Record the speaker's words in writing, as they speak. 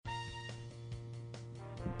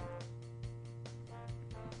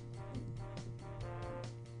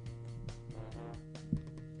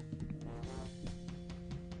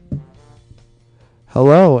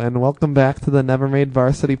Hello, and welcome back to the Never Made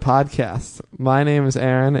Varsity podcast. My name is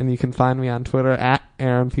Aaron, and you can find me on Twitter at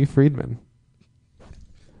Aaron P. Friedman.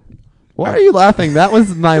 Why are you laughing? That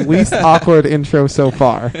was my least awkward intro so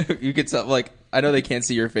far. You could tell, like, I know they can't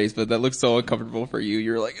see your face, but that looks so uncomfortable for you.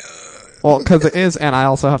 You're like, ugh. Well, because it is, and I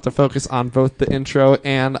also have to focus on both the intro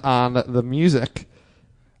and on the music.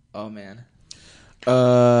 Oh, man.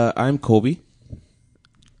 I'm Colby.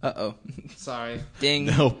 Uh-oh. Sorry. Ding.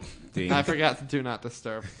 Nope. Ding. I forgot to do not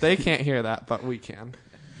disturb. They can't hear that, but we can.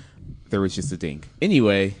 There was just a ding.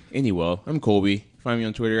 Anyway, I'm Colby. Find me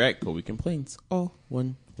on Twitter at Colby Complaints. All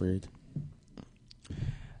one word.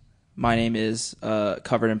 My name is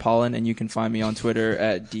Covered in Pollen, and you can find me on Twitter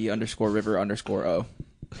at D_river_O.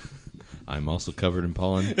 I'm also covered in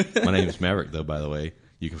pollen. My name is Maverick, though, by the way.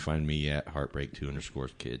 You can find me at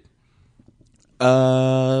Heartbreak2_kid.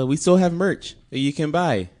 We still have merch that you can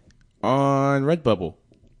buy on Redbubble.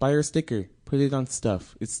 Buy our sticker. Put it on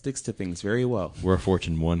stuff. It sticks to things very well. We're a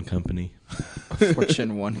Fortune 1 company.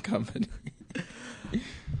 Fortune 1 company.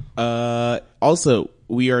 Also,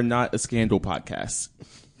 we are not a scandal podcast.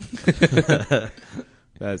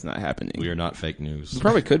 That is not happening. We are not fake news. We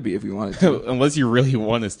probably could be if we wanted to. Unless you really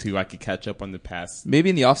want us to, I could catch up on the past. Maybe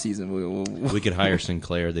in the off-season. We could hire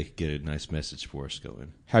Sinclair. They could get a nice message for us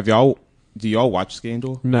going. Do y'all watch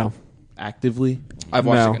Scandal No. actively? I've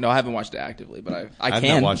watched No. it. No, I haven't watched it actively, but I I've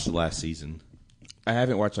can. not watched the last season. I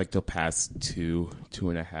haven't watched like the past two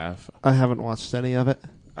and a half. I haven't watched any of it.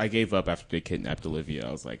 I gave up after they kidnapped Olivia.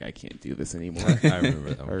 I was like, I can't do this anymore. I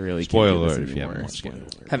remember that one. I really Spoiler can't do this alert if you anymore. haven't watched Spoiler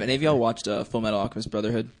Scandal. alert. Have any of y'all watched Full Metal Alchemist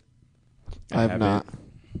Brotherhood? I have not.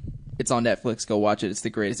 It's on Netflix. Go watch it. It's the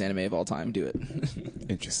greatest anime of all time. Do it.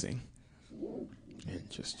 Interesting.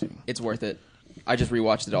 It's worth it. I just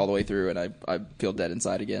rewatched it all the way through, and I feel dead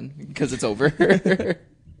inside again because it's over.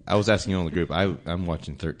 I was asking you on the group. I'm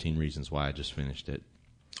watching 13 Reasons Why. I just finished it.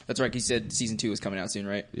 That's right. He said season 2 is coming out soon,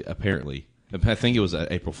 right? Apparently. I think it was an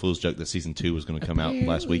April Fool's joke that season 2 was going to come out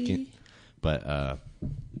last weekend. But,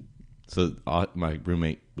 so my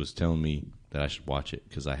roommate was telling me that I should watch it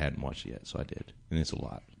because I hadn't watched it yet, so I did. And it's a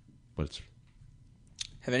lot. But it's...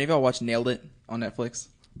 Have any of y'all watched Nailed It on Netflix?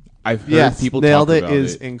 I've heard Yes, people Nailed talk It about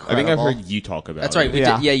is it. incredible. I think I've heard you talk about That's it. right.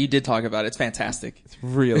 Yeah. You did talk about it. It's fantastic. It's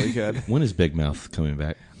really good. When is Big Mouth coming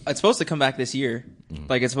back? It's supposed to come back this year.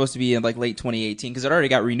 Like, it's supposed to be in like late 2018 because it already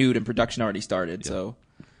got renewed and production already started. So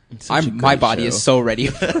my body is so ready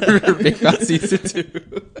for Big Mouth season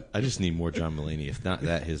 2. I just need more John Mulaney. If not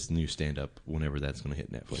that, his new stand-up, whenever that's going to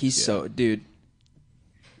hit Netflix. He's so dude.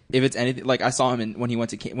 If it's anything like I saw him when he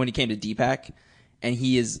came to DPAC, and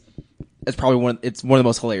it's probably one of the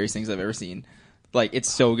most hilarious things I've ever seen. Like, it's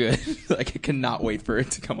so good. Like, I cannot wait for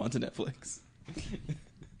it to come onto Netflix.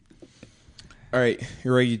 All right,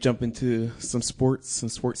 you ready to jump into some sports, some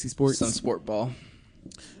sportsy sports? Some sport ball.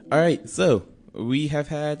 All right, so we have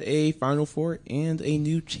had a Final Four and a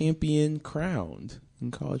new champion crowned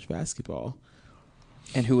in college basketball.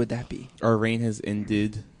 And who would that be? Our reign has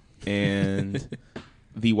ended, and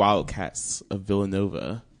the Wildcats of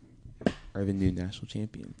Villanova are the new national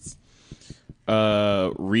champions.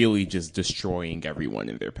 Really just destroying everyone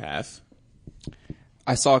in their path.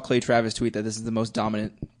 I saw Clay Travis tweet that this is the most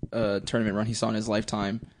dominant tournament run he saw in his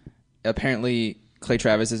lifetime. Apparently, Clay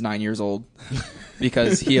Travis is 9 years old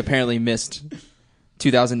because he apparently missed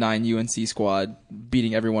 2009 UNC squad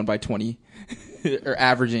beating everyone by 20 or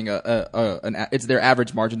averaging it's their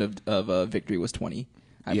average margin of victory was 20,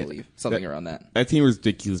 I believe, something around that. That team was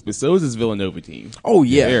ridiculous, but so is this Villanova team. Oh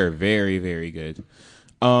yeah, They're very, very good.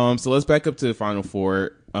 So let's back up to the Final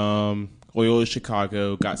Four. Loyola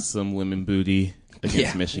Chicago got some lemon booty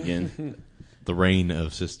against Michigan. The reign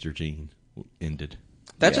of Sister Jean ended.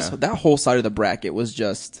 That whole side of the bracket was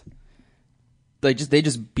just like they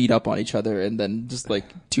just beat up on each other, and then just like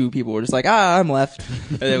two people were just like, I'm left,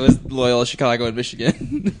 and it was Loyola Chicago and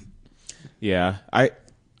Michigan. Yeah,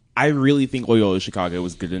 I really think Loyola Chicago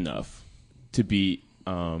was good enough to beat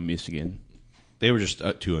Michigan. They were just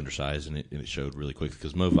too undersized, and it showed really quickly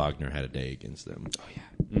because Mo Wagner had a day against them. Oh, yeah.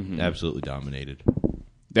 Mm-hmm. Absolutely dominated.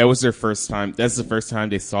 That was their first time. That's the first time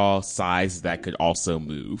they saw size that could also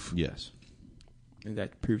move. Yes. And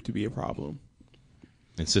that proved to be a problem.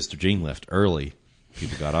 And Sister Jean left early.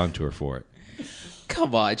 People got onto her for it.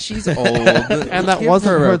 Come on, she's old. And that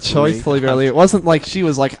wasn't her choice to leave early. It wasn't like she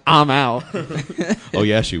was like, I'm out. Oh,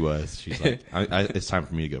 yeah, she was. She's like, it's time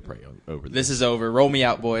for me to go pray over this. This is over. Roll me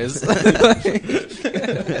out, boys. I'm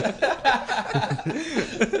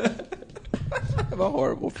a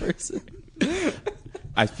horrible person.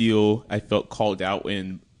 I felt called out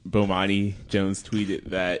when Bomani Jones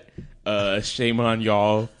tweeted that Shame on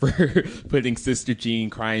y'all for putting Sister Jean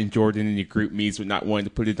crying Jordan in your group meets but not wanting to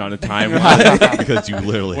put it on a timeline. Because you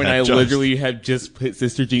literally When had I just- literally have just put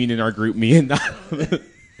Sister Jean in our group meet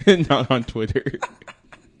and not on Twitter.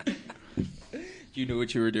 You knew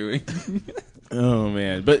what you were doing. Oh,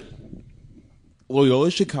 man. But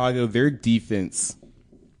Loyola Chicago, their defense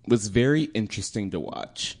was very interesting to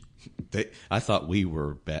watch. I thought we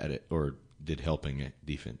were bad at, or did helping at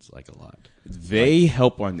defense like a lot. They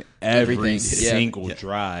help on every Everything. single Yeah.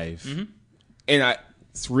 drive. And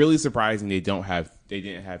it's really surprising they didn't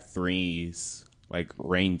have threes like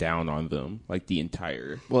rain down on them like the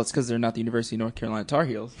entire Well, it's because they're not the University of North Carolina Tar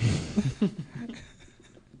Heels.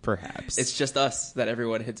 perhaps. It's just us that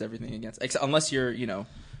everyone hits everything against, unless you're,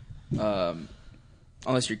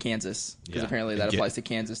 unless you're Kansas, because Yeah. apparently that applies to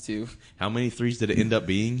Kansas too. How many threes did it end up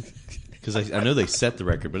being? Because I know they set the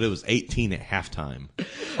record, but it was 18 at halftime.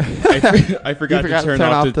 I forgot to turn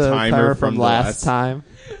off the timer from the last time.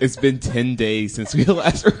 It's been 10 days since we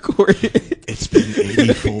last recorded. It's been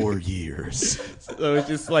 84 years. So it's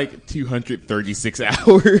just like 236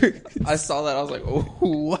 hours. I saw that. I was like, oh,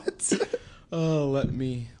 what? Oh, let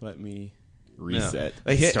me reset.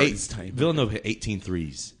 They hit Start this timer. Villanova hit 18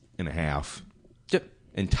 threes in a half Yep.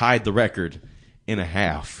 and tied the record in a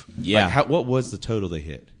half. Yeah. Like, what was the total they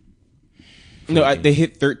hit? No, they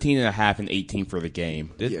hit 13 and a half and 18 for the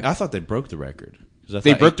game. I thought they broke the record. 'Cause I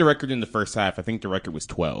They thought broke the record in the first half. I think the record was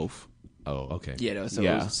 12. Oh, okay. Yeah, no, so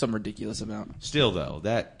Yeah. it was some ridiculous amount. Still, though,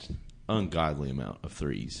 that ungodly amount of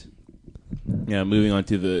threes. Yeah, moving on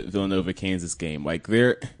to the Villanova Kansas game.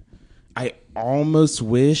 I almost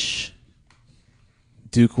wish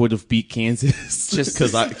Duke would have beat Kansas. Just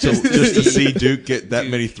Just to see Duke get that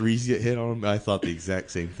many threes get hit on him, I thought the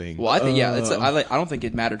exact same thing. Well, I think I don't think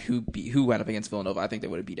it mattered who went up against Villanova. I think they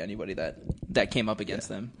would have beat anybody that came up against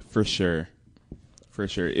them. For sure.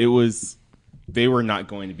 They were not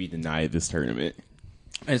going to be denied this tournament.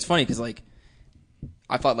 And it's funny because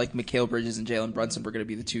I thought Mikal Bridges and Jalen Brunson were going to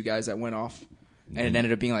be the two guys that went off, and it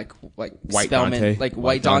ended up being like White Spellman, Dante. like White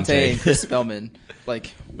White Dante Dante. and Chris Spellman.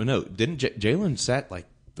 Like, But no, didn't Jalen sat like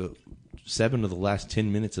the 7 of the last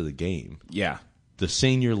 10 minutes of the game? Yeah. The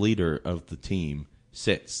senior leader of the team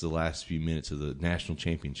sits the last few minutes of the national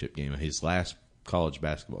championship game, his last college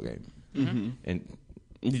basketball game. Mm-hmm. And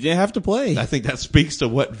You didn't have to play. I think that speaks to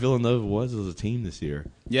what Villanova was as a team this year.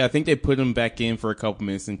 Yeah, I think they put him back in for a couple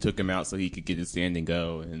minutes and took him out so he could get his stand and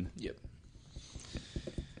go. And yep.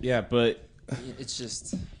 yeah, but It's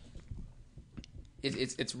just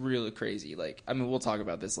it's really crazy. We'll talk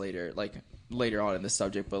about this later on in this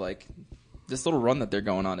subject, but this little run that they're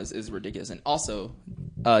going on is ridiculous. And also,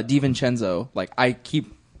 DiVincenzo, I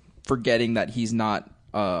keep forgetting that he's not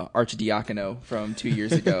Arcidiacono from 2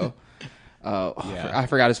 years ago. I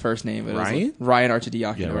forgot his first name. But Ryan? It was Ryan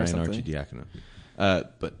Arcidiacono Yeah, or Ryan something. Arcidiacono.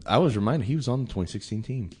 But I was reminded he was on the 2016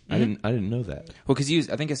 team. I didn't know that. Well, because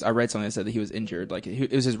I think I read something that said that he was injured.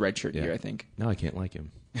 It was his redshirt year, I think. Now I can't like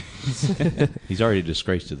him. He's already a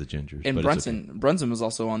disgrace to the Gingers. And but it's okay. Brunson was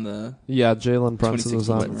also on the. Yeah, Jalen Brunson was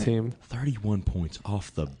on the 2016, team. 31 points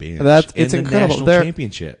off the bench. It's in incredible. The They're- national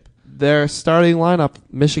championship. Their starting lineup,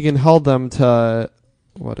 Michigan held them to,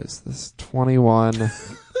 what is this, 21,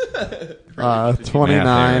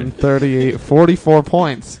 29, 38, 44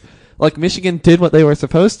 points. Michigan did what they were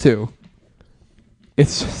supposed to.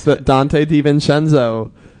 It's just that Dante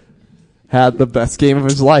DiVincenzo had the best game of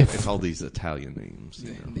his It's life. all these Italian names.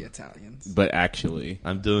 You know. The Italians. but actually,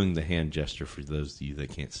 I'm doing the hand gesture for those of you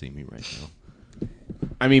that can't see me right now.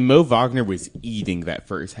 I mean, Mo Wagner was eating that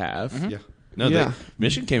first half. Yeah. No, Yeah.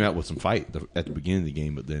 Michigan came out with some fight at the beginning of the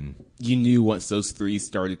game, but then You knew once those threes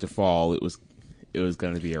started to fall, it was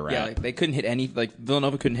going to be a wrap. Yeah, they couldn't hit any.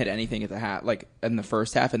 Villanova couldn't hit anything at the half, in the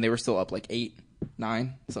first half, and they were still up 8,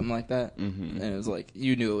 9, something like that. Mm-hmm. And it was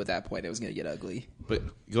you knew at that point it was going to get ugly. But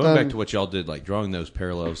going back to what y'all did, drawing those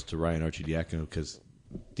parallels to Ryan Arcidiacono, because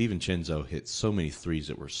DiVincenzo hit so many threes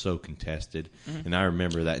that were so contested, and I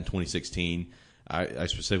remember that in 2016. I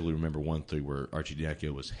specifically remember one three where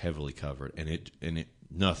Arcidiacono was heavily covered, and it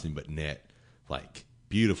nothing but net,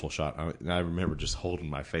 beautiful shot. I remember just holding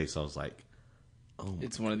my face. I was like, "Oh,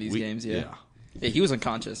 It's one of these games, yeah. Yeah, he was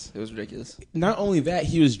unconscious. It was ridiculous. Not only that,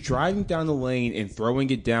 he was driving down the lane and throwing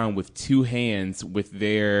it down with two hands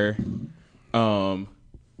within the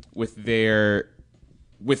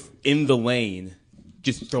lane,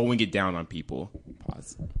 just throwing it down on people.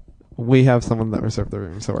 Pause. We have someone that reserved the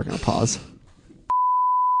room, so we're going to pause.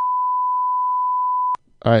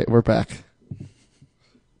 All right, we're back.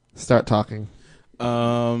 Start talking.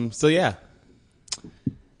 So yeah,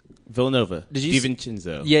 Villanova. Did you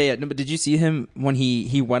DiVincenzo. Yeah. No, but did you see him when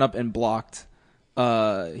he went up and blocked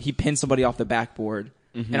he pinned somebody off the backboard.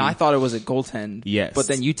 And I thought it was a goaltend. Yes. But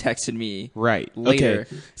then you texted me Right. later.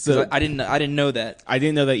 Okay. So I didn't know that. I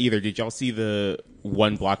didn't know that either. Did y'all see the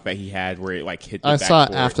one block that he had where it like hit the I saw it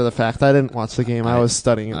backboard? after the fact. I didn't watch the game. I was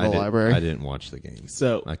studying in the library. I didn't watch the game,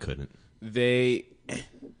 So I couldn't. the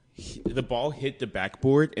ball hit the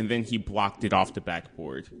backboard and then he blocked it off the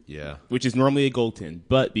backboard. Yeah. Which is normally a goaltend,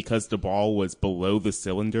 but because the ball was below the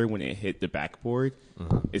cylinder when it hit the backboard,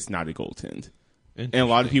 it's not a goaltend. And a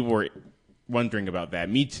lot of people were wondering about that.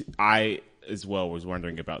 I as well was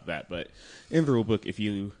wondering about that. But in the rule book, if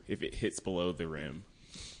it hits below the rim,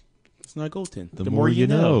 it's not a goaltend. The more you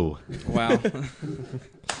know. Wow.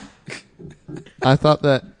 I thought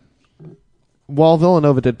that while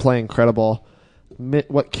Villanova did play incredible,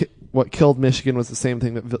 what killed Michigan was the same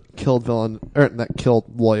thing that killed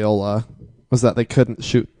Loyola, was that they couldn't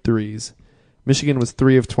shoot threes. Michigan was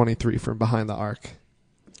 3 of 23 from behind the arc,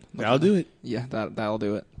 That'll do it. Yeah, that'll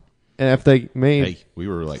do it. and if they made Hey, we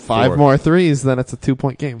were like 5 more threes, then it's a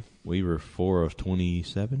 2-point game. We were 4 of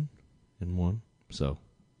 27 and 1. So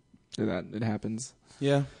That it happens.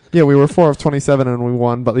 Yeah. Yeah, we were 4 of 27 and we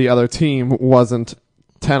won, but the other team wasn't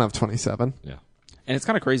 10 of 27. yeah. And it's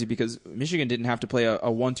kind of crazy because Michigan didn't have to play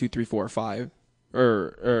a 1, 2, 3, 4, 5.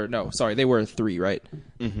 Or no, sorry, they were a 3, right?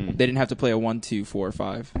 Mm-hmm. They didn't have to play a 1, 2, 4,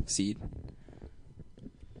 5 seed,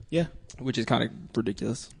 Yeah. which is kind of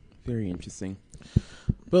ridiculous. Very interesting.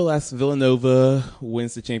 But last, Villanova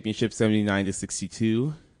wins the championship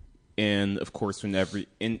 79-62. And, of course, whenever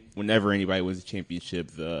anybody wins a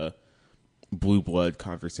championship, the blue blood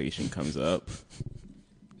conversation comes up.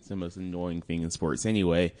 It's the most annoying thing in sports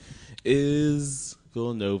anyway. Is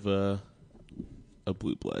Villanova a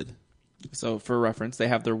blue blood? So, for reference, they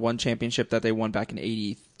have their one championship that they won back in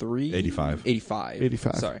 83? 85.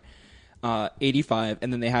 85. Sorry. 85,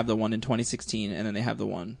 and then they have the one in 2016, and then they have the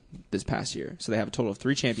one this past year. So they have a total of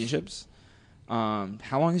 3 championships. How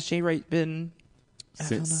long has Jay Wright been at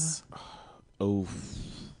Since Villanova?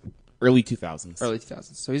 early 2000s. Early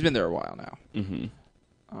 2000s. So he's been there a while now.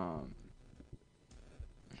 Mm-hmm.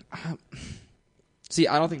 See,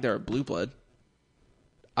 I don't think they're a blue blood.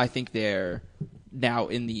 I think they're now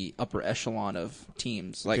in the upper echelon of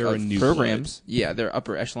teams, like They're a of new programs. Yeah, they're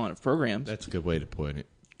upper echelon of programs. That's a good way to put it.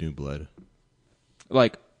 New blood.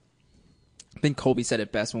 Like, I think Colby said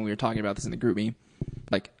it best when we were talking about this in the group me.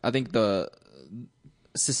 Like, I think the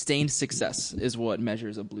sustained success is what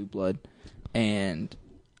measures a blue blood, and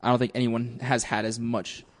I don't think anyone has had as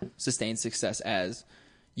much sustained success as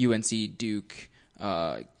UNC, Duke,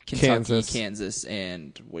 Kentucky, Kansas,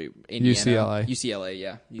 and Indiana. UCLA,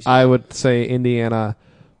 yeah. UCLA. I would say Indiana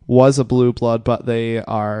was a blue blood, but they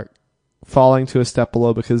are falling to a step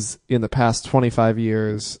below because in the past 25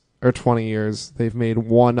 years or 20 years, they've made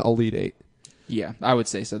 1 Elite 8. Yeah, I would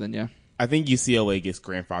say so then, yeah. I think UCLA gets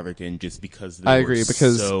grandfathered in just because they I were agree,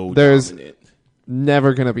 because so there's dominant.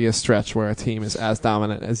 Never going to be a stretch where a team is as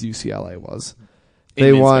dominant as UCLA was. In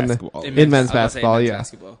They men's won basketball. in men's basketball, yeah.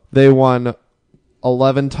 They won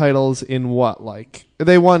 11 titles in what, like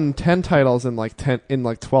they won 10 titles in like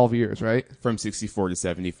 12 years, right? From 64 to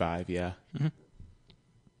 75, yeah.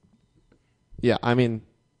 Yeah, I mean,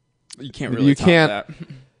 You can't really top that.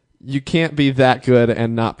 you can't be that good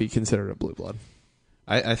and not be considered a blue blood.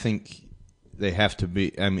 I think they have to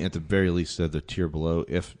be. I mean, at the very least, they're the tier below.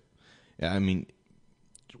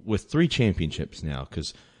 With 3 championships now,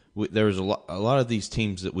 because there's a lot of these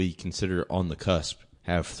teams that we consider on the cusp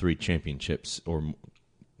have 3 championships, or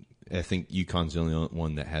I think UConn's the only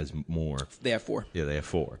one that has more. They have 4. Yeah, they have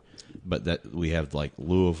 4, but that we have like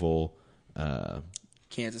Louisville.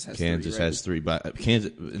 Kansas has Kansas 3, right? has 3, but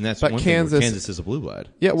Kansas, and that's But one Kansas- thing where Kansas is a blue blood.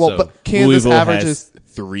 Yeah, well, So, but Kansas Louisville averages has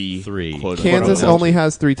 3. Three. Kansas Quote-unquote. only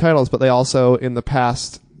has 3 titles, but they also in the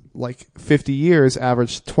past like 50 years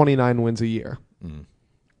averaged 29 wins a year.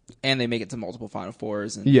 And they make it to multiple Final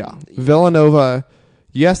Fours. And, Yeah. Villanova,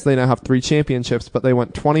 yes, they now have 3 championships, but they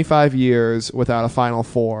went 25 years without a Final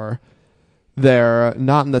Four. They're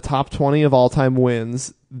not in the top 20 of all-time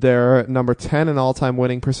wins. They're number 10 in all-time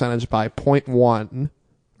winning percentage by 0.1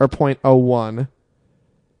 or 0.01.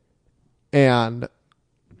 And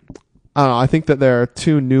I don't know, I think that they're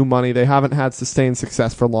too new money. They haven't had sustained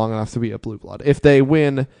success for long enough to be a blue blood. If they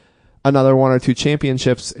win another 1 or 2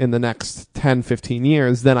 championships in the next 10, 15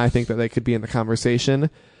 years, then I think that they could be in the conversation.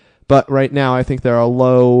 But right now, I think they're a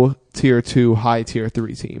low tier 2, high tier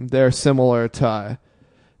 3 team. They're similar to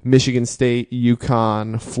Michigan State,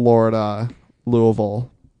 UConn, Florida,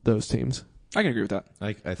 Louisville, those teams. I can agree with that.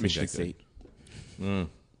 I think Michigan that's State.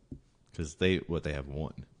 because they have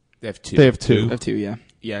 1. They have 2. They have 2. Of 2, yeah.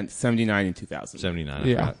 Yeah, 79 and 2000. 79.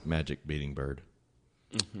 Yeah. I forgot. Magic beating Bird.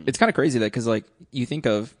 It's kind of crazy that because like you think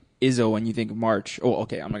of Izzo and you think of March. Oh,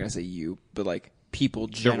 okay, I'm not gonna say you, but like people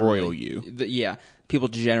generally, royal you. People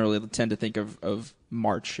generally tend to think of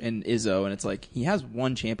March and Izzo, and it's like he has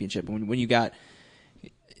one championship. When you got,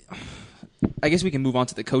 I guess we can move on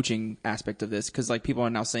to the coaching aspect of this because like people are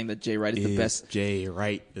now saying that Jay Wright is the best. Jay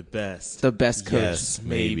Wright the best? The best coach. Yes,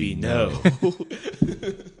 maybe no.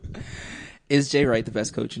 Is Jay Wright the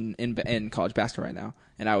best coach in college basketball right now?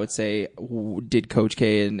 And I would say, did Coach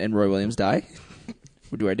K and Roy Williams die?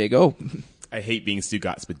 Where do I go? I hate being Stu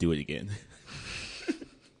Gotts, but do it again.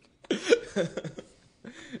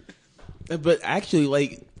 But actually,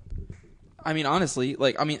 like, I mean, honestly,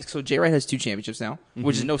 so Jay Wright has 2 championships now,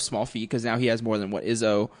 which is no small feat because now he has more than what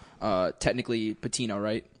Izzo, technically Patino,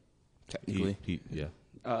 right? technically. Yeah.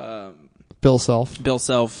 Bill Self, Bill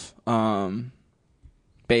Self, Boeheim,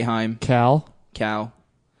 Cal.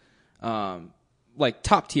 Like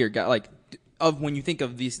top tier guy. Like of when you think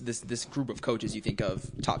of this group of coaches, you think of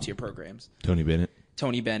top tier programs. Tony Bennett.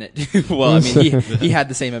 Well, I mean, he had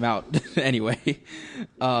the same amount anyway.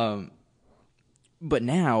 But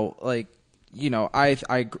now, like, you know, I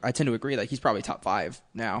tend to agree. Like, he's probably top 5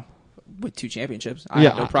 now with 2 championships. I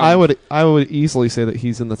have no problem. I would easily say that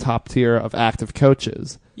he's in the top tier of active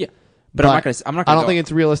coaches. Yeah, but I'm not gonna. I don't think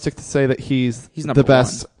it's realistic to say that he's number the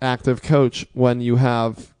best active coach when you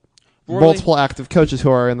have multiple active coaches who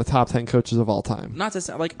are in the top 10 coaches of all time. Not to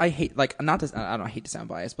sound like I hate to sound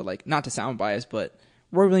biased, but like not to sound biased, but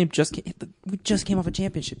Roy Williams we just came off a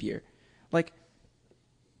championship year, like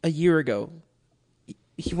a year ago,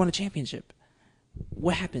 he won a championship.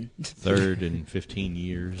 What happened? Third in 15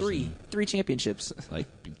 years. Three championships. Like,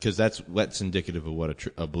 because that's indicative of what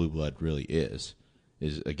a blue blood really is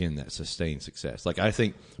again that sustained success. Like, I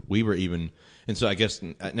think we were even, and so I guess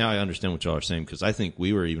now I understand what y'all are saying, because I think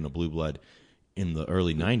we were even a blue blood in the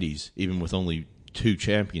early 90s, even with only 2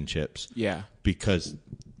 championships. Yeah. Because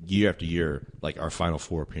year after year, like our Final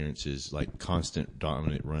Four appearances, like constant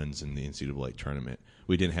dominant runs in the NCAA tournament.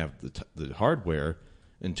 We didn't have the hardware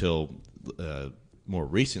until more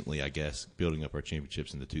recently, I guess, building up our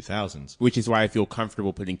championships in the 2000s. Which is why I feel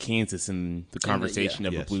comfortable putting Kansas in the conversation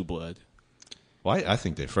of a blue blood. Well, I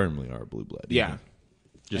think they firmly are a blue blood. Yeah. Even.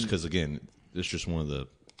 Just because, again, it's just one of the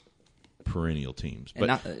perennial teams. But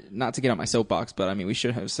not to get on my soapbox, but I mean, we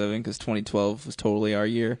should have 7 because 2012 was totally our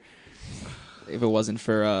year. If it wasn't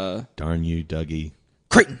for darn you, Dougie.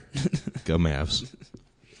 Creighton. Go Mavs.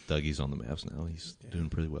 Dougie's on the Mavs now. He's doing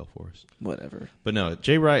pretty well for us. Whatever. But no,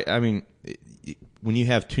 Jay Wright, I mean, when you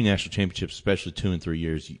have 2 national championships, especially 2 and 3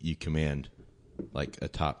 years, you command like a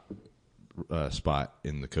top spot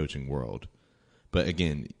in the coaching world. But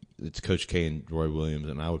again, it's Coach K and Roy Williams,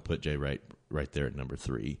 and I would put Jay Wright right there at number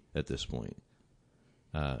 3 at this point.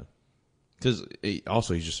 Because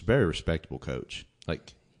also he's just a very respectable coach.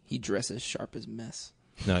 Like, he dresses sharp as mess.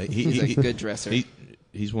 No, he's a good dresser.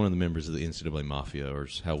 He's one of the members of the NCAA Mafia, or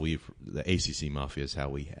the ACC Mafia is how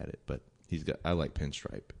we had it. But I like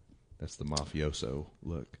pinstripe. That's the mafioso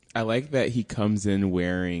look. I like that he comes in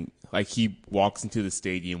wearing, like, he walks into the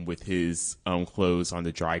stadium with his clothes on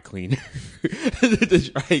the dry cleaner,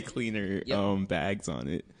 the dry cleaner bags on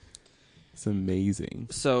it. It's amazing.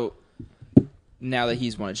 So now that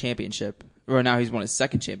he's won a championship, or now he's won his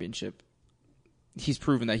 2nd championship, he's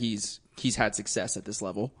proven that he's had success at this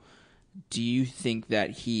level. Do you think that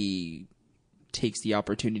he takes the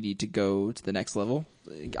opportunity to go to the next level?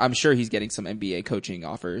 I'm sure he's getting some NBA coaching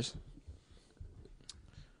offers.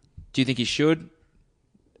 Do you think he should?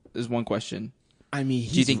 Is one question. I mean,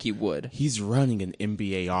 do you think he would? He's running an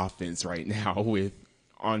NBA offense right now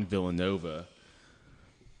on Villanova.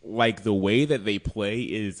 Like, the way that they play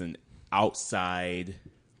is an outside,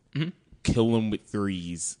 kill them with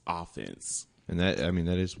threes offense. And that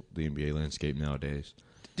is the NBA landscape nowadays.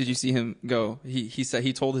 Did you see him go? He said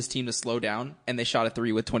he told his team to slow down, and they shot a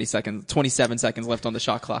 3 with 27 seconds left on the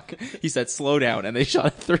shot clock. He said slow down, and they shot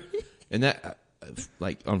a 3. And that,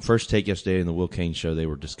 like on First Take yesterday in the Will Kane show, they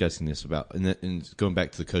were discussing this about, and going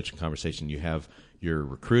back to the coaching conversation, you have your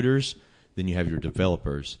recruiters, then you have your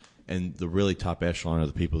developers, and the really top echelon are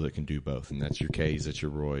the people that can do both, and that's your K's, that's your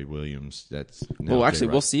Roy Williams, that's well, actually,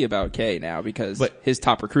 we'll see about K now because his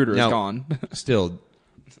top recruiter is gone. Still,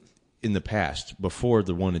 in the past, before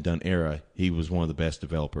the one and done era, he was one of the best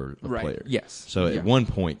developer of players. Yes. So at one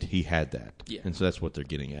point, he had that, and so that's what they're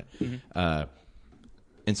getting at. Mm-hmm.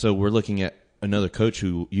 And so we're looking at another coach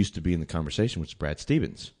who used to be in the conversation, which is Brad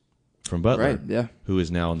Stevens from Butler, who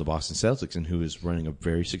is now in the Boston Celtics and who is running a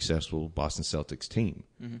very successful Boston Celtics team.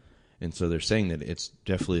 Mm-hmm. And so they're saying that it's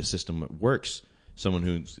definitely a system that works. Someone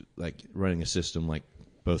who's like running a system like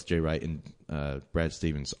both Jay Wright and Brad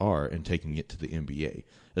Stevens are, and taking it to the NBA.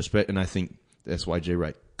 And I think that's why Jay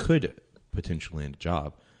Wright could potentially land a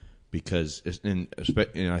job, because and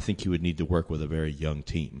I think he would need to work with a very young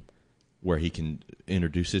team where he can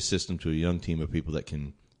introduce his system to a young team of people that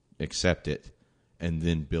can accept it and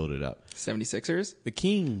then build it up. 76ers? The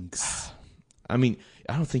Kings. I mean,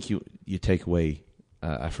 I don't think you take away.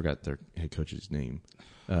 I forgot their head coach's name.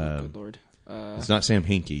 Good Lord. It's not Sam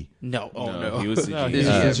Hinkie. No. Oh, No, no. he was the GM.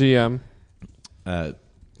 He's the GM.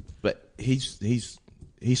 But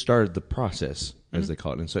he started the process, as they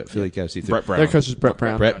call it, and so I feel like you got to see through. Brett Brown. Their coach is Brett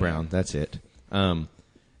Brown. Brett Brown, that's it. And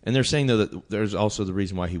they're saying, though, that there's also the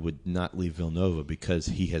reason why he would not leave Villanova, because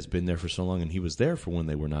he has been there for so long, and he was there for when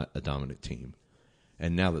they were not a dominant team.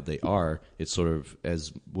 And now that they are, it's sort of,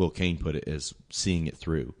 as Will Kane put it, as seeing it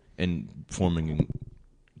through and forming,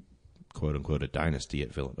 quote-unquote, a dynasty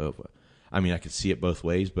at Villanova. I mean, I could see it both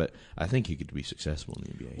ways, but I think he could be successful in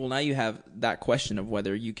the NBA. Well, now you have that question of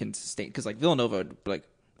whether you can sustain, because like Villanova, like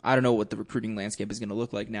I don't know what the recruiting landscape is going to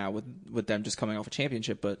look like now with them just coming off a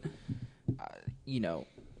championship, but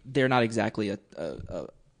they're not exactly a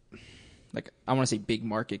like, I want to say big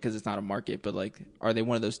market, because it's not a market, but like, are they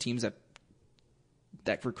one of those teams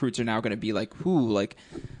that recruits are now going to be like, like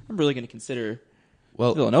I'm really going to consider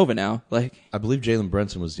Villanova now? Like, I believe Jalen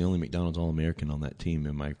Brunson was the only McDonald's All-American on that team.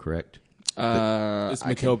 Am I correct? Is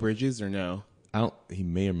Mikal Bridges or no? He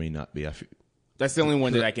may or may not be. That's the only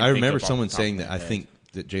one that I can. I remember think of someone off the top saying of that. my I head. think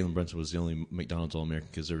that Jalen Brunson was the only McDonald's All-American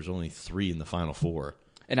because there was only 3 in the Final Four.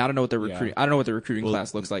 and I don't know what the recruiting. Yeah. I don't know what the recruiting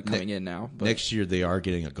class looks like coming in now. But Next year they are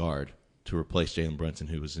getting a guard to replace Jalen Brunson,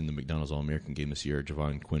 who was in the McDonald's All-American game this year,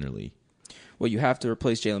 Javon Quinterly. well, you have to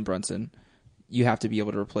replace Jalen Brunson. You have to be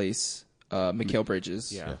able to replace Mikal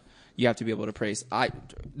Bridges. Yeah. You have to be able to replace. This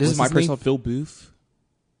What's is my his name? personal. Phil Booth.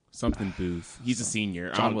 Something Booth. He's a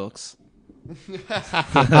senior. John Wilkes.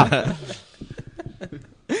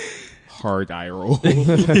 Hard eye roll.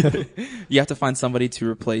 You have to find somebody to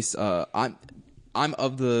replace. I'm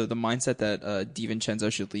of the mindset that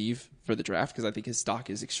DiVincenzo should leave for the draft, because I think his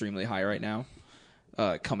stock is extremely high right now,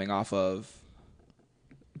 coming off of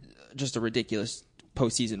just a ridiculous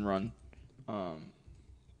postseason run. I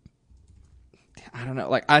don't know.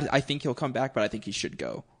 Like I think he'll come back, but I think he should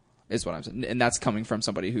go. Is what I'm saying, and that's coming from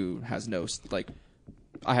somebody who has no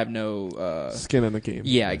I have no Skin in the game.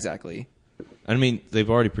 Yeah, exactly. I mean, they've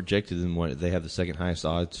already projected them. They have the second highest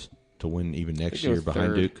odds to win even next year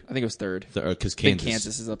behind Duke. I think it was third. Because I think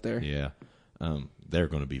Kansas is up there. Yeah, they're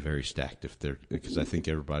going to be very stacked because I think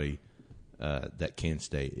everybody that can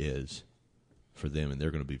stay is for them, and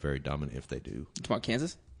they're going to be very dominant if they do. Talking about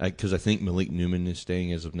Kansas? Because I think Malik Newman is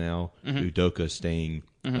staying as of now. Udoka is staying.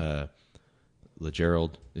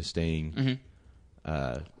 LeGerald is staying.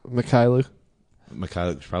 Mikhailu.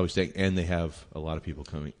 Mikhailuk's probably staying, and they have a lot of people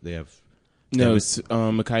coming. They have No,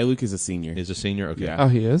 Mikhailuk is a senior. is a senior. Okay, Yeah. Oh,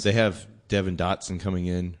 he is? They have Devin Dotson coming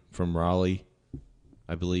in from Raleigh,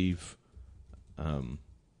 I believe.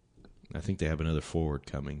 I think they have another forward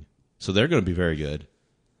coming, so they're going to be very good.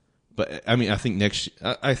 But I mean, I think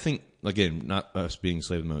I think again, not us being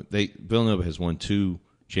slave of the moment. Villanova has won 2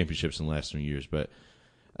 championships in the last 3 years, but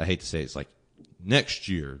I hate to say it's like next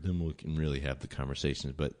year, then we can really have the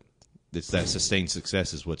conversations. But it's that sustained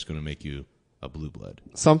success is what's going to make you a blue blood.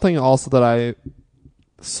 Something also that I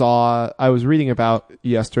was reading about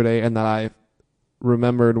yesterday, and that I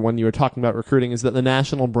remembered when you were talking about recruiting, is that the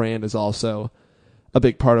national brand is also a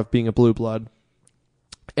big part of being a blue blood.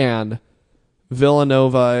 And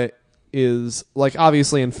Villanova is, like,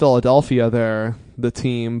 obviously in Philadelphia they're the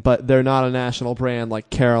team, but they're not a national brand like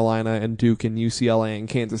Carolina and Duke and UCLA and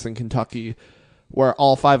Kansas and Kentucky, where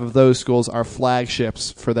all 5 of those schools are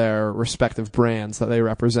flagships for their respective brands that they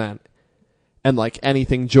represent. And like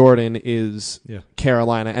anything Jordan is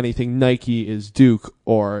Carolina, anything Nike is Duke,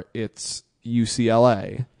 or it's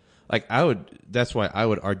UCLA. Like that's why I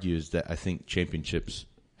would argue is that I think championships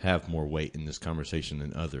have more weight in this conversation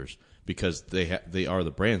than others, because they are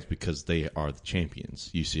the brands, because they are the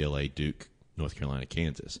champions. UCLA, Duke, North Carolina,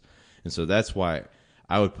 Kansas. And so that's why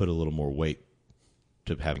I would put a little more weight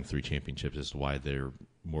to having 3 championships as to why they're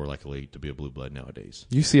more likely to be a blue blood nowadays.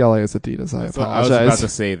 UCLA is Adidas. I So I was apologize. about to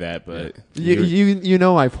say that, but You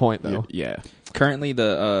know my point though. yeah. Currently,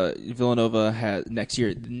 the Villanova has next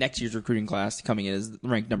year's recruiting class coming in is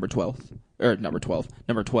ranked number 12 in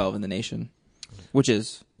the nation, which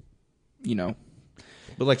is, But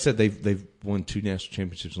like I said, they've won 2 national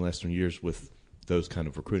championships in the last 3 years with those kind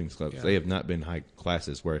of recruiting clubs. Yeah. They have not been high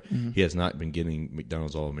classes where he has not been getting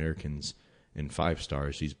McDonald's All-Americans and 5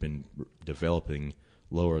 stars. He's been developing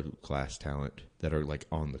lower class talent that are like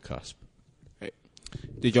on the cusp. Right.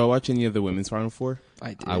 Did y'all watch any of the women's Final Four?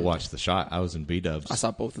 I did. I watched the shot. I was in B-dubs. I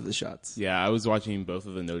saw both of the shots. Yeah, I was watching both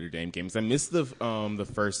of the Notre Dame games. I missed the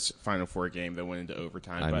first Final Four game that went into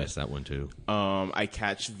overtime. I but, missed that one too. I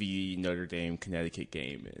catch the Notre Dame Connecticut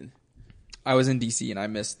game, and I was in DC and I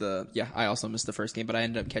missed I also missed the first game, but I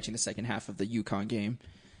ended up catching the second half of the UConn game,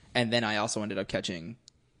 and then I also ended up catching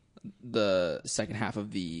the second half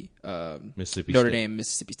of the Mississippi Notre State. Dame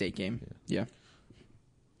Mississippi State game. Yeah.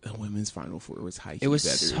 the women's Final Four was high. It was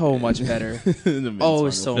better so than much better. the men's Oh, it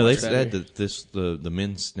was Final so Four. No, they much better. said that the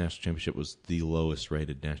men's national championship was the lowest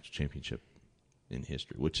rated national championship in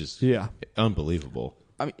history, which is unbelievable.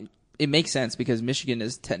 I mean, it makes sense because Michigan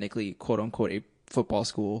is technically quote unquote a football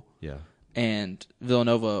school. Yeah. And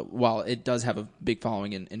Villanova, while it does have a big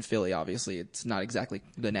following in Philly, obviously, it's not exactly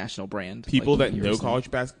the national brand. People like that you were know saying. college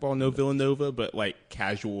basketball know Villanova, but like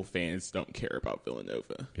casual fans don't care about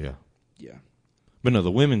Villanova. Yeah. Yeah. But no,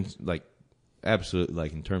 the women's, like, absolutely,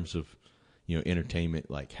 like, in terms of,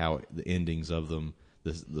 entertainment, like, how the endings of them,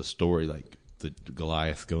 the story, like, the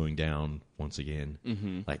Goliath going down once again.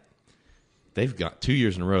 Mm-hmm. Like, they've got 2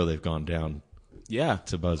 years in a row, they've gone down Yeah,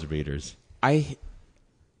 to buzzer beaters.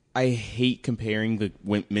 I hate comparing the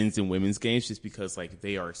men's and women's games just because like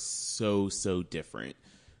they are so different.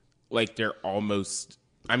 Like they're almost,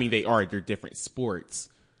 I mean they're different sports,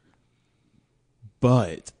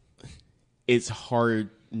 but it's hard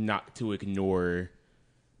not to ignore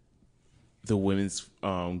the women's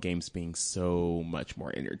games being so much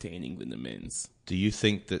more entertaining than the men's. Do you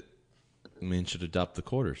think that men should adopt the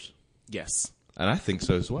quarters? Yes. And I think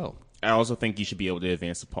so as well. I also think you should be able to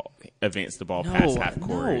advance the ball past half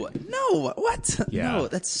court. No, what? Yeah. No,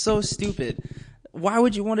 that's so stupid. Why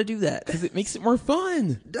would you want to do that? Because it makes it more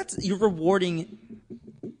fun. You're rewarding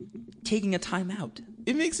taking a timeout.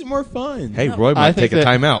 It makes it more fun. Hey, Roy might think take a that-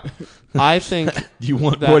 timeout. I think Do you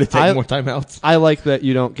want that Roy to take I- more timeouts? I like that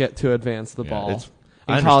you don't get to advance the Yeah, ball it's-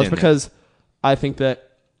 I in college understand that. because I think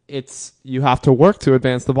that you have to work to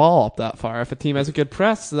advance the ball up that far. If a team has a good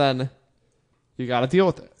press, then you got to deal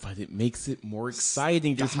with it. But it makes it more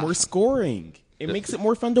exciting. There's more scoring. It makes it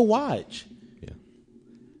more fun to watch. Yeah.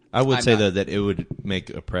 I would I'm say, not- though, that it would make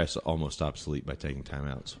a press almost obsolete by taking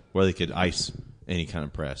timeouts, where they could ice any kind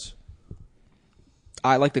of press.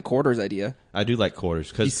 I like the quarters idea. I do like quarters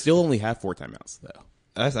You because still only have 4 timeouts, though.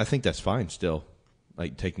 I think that's fine still.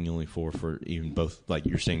 Like taking only 4 for even both, like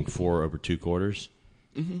you're saying 4 over 2 quarters.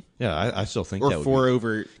 Mm-hmm. Yeah, I still think Or that would 4 be,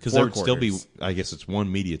 over because 4 there would still be. quarters. I guess it's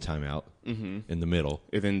one media timeout in the middle.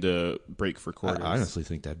 And then the break for quarters. I honestly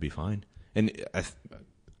think that'd be fine, and I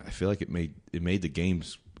feel like it made the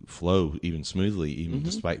games flow even smoothly, even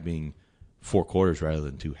despite being 4 quarters rather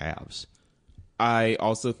than 2 halves. I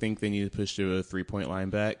also think they need to push to a 3-point line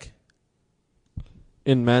back.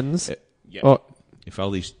 In men's, Yeah. oh, If all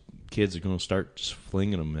these kids are going to start just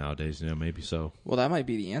flinging them nowadays, maybe so. Well, that might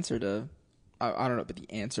be the answer to. I don't know, but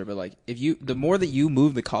the answer, but like the more that you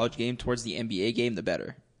move the college game towards the NBA game, the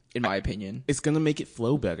better, in my opinion. It's going to make it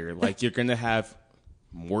flow better. Like, you're going to have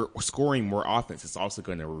more scoring, more offense. It's also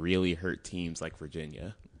going to really hurt teams like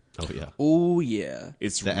Virginia. Oh yeah, Oh yeah.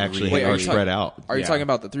 It's that actually really, are are you spread talking- out. Are you Yeah. talking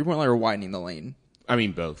about the 3-point line or widening the lane? I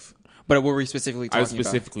mean, both. But were we specifically I talking was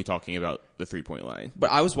specifically talking about the 3-point line.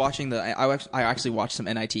 But I was watching I actually watched some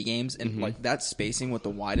NIT games and like that spacing with the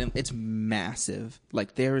widen, it's massive.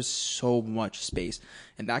 Like there is so much space,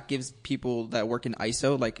 and that gives people that work in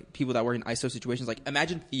ISO, like people that work in ISO situations, like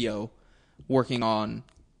imagine Theo working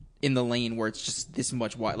in the lane where it's just this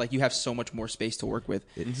much wide. Like you have so much more space to work with.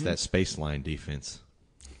 It's that space line defense.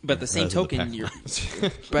 But at the same Rather than the token,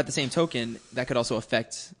 pack but at the same token, that could also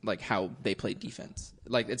affect like how they play defense.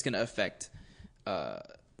 Like it's going to affect. I'm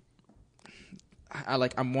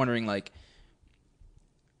wondering like.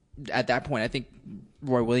 At that point, I think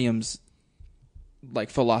Roy Williams' like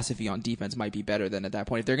philosophy on defense might be better than at that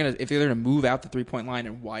point. If they're gonna move out the 3-point line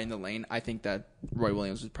and widen the lane, I think that Roy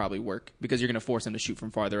Williams would probably work because you're gonna force him to shoot from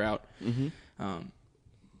farther out.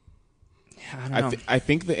 I don't know. I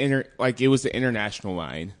think it was the international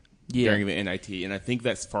line Yeah. during the NIT, and I think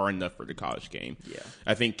that's far enough for the college game. Yeah.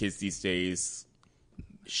 I think kids these days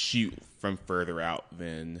shoot from further out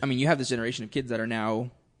than. I mean, you have this generation of kids that are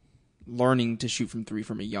now learning to shoot from 3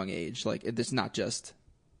 from a young age. Like, it's not just,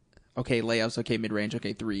 okay, layups, okay, mid-range,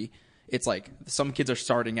 okay, 3. It's like some kids are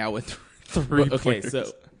starting out with 3 Okay, pointers.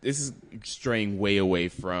 so this is straying way away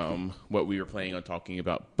from what we were planning on talking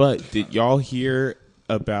about. But did y'all hear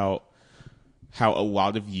about how a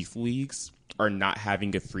lot of youth leagues are not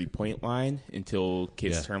having a 3-point line until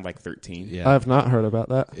kids Yeah. turn like 13? Yeah, I have not heard about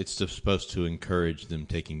that. it's just supposed to encourage them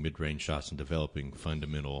taking mid-range shots and developing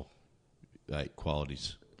fundamental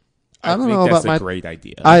qualities. I don't think know that's about a great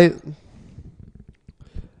idea.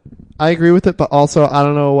 I agree with it, but also I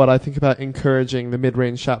don't know what I think about encouraging the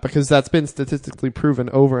mid-range shot, because that's been statistically proven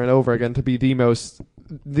over and over again to be the most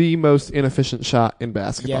inefficient shot in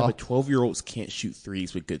basketball. Yeah, but 12-year-olds can't shoot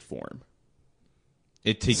threes with good form.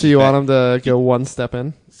 It teaches So you back- want them to go one step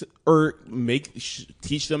in? Or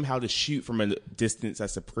teach them how to shoot from a distance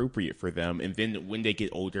that's appropriate for them, and then when they get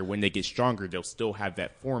older, when they get stronger, they'll still have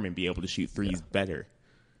that form and be able to shoot threes better.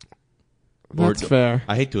 That's fair.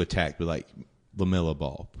 I hate to attack, but like LaMelo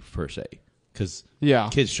Ball per se, because Yeah.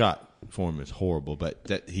 kid's shot form is horrible. But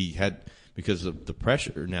that he had, because of the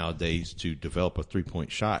pressure nowadays to develop a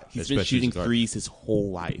 3-point shot. He's been especially shooting as a guard. threes his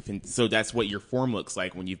whole life, and so that's what your form looks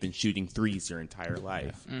like when you've been shooting threes your entire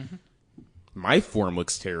life. Mm-hmm. My form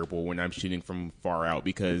looks terrible when I'm shooting from far out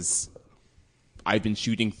because I've been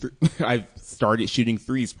shooting. I've started shooting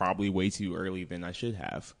threes probably way too early than I should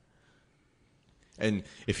have. And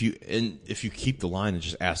if you keep the line and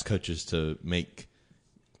just ask coaches to make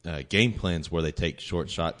game plans where they take short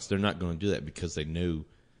shots, they're not going to do that because they know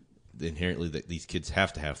inherently that these kids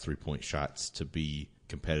have to have 3-point shots to be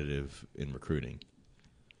competitive in recruiting.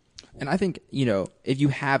 And I think, if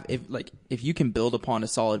you can build upon a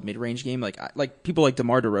solid mid-range game, like people like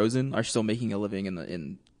DeMar DeRozan are still making a living in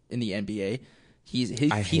the NBA.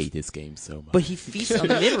 I hate this game so much. But he feasts on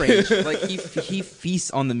the mid-range. Like he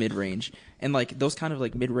feasts on the mid-range, and like those kind of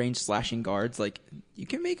like mid-range slashing guards, like you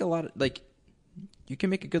can make you can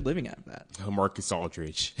make a good living out of that. Marcus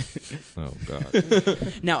Aldridge. Oh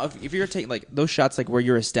God! Now, if you're taking like those shots, like where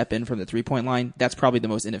you're a step in from the 3-point line, that's probably the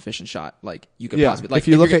most inefficient shot. Like you could Yeah. possibly. Like if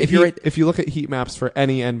you look you're at heat maps for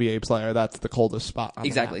any NBA player, that's the coldest spot. On the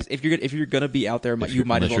exactly. map. If you're gonna be out there, you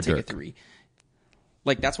might as well unless take you're a Dirk. 3.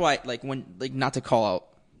 Like that's why, like when, like not to call out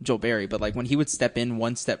Joe Barry, but like when he would step in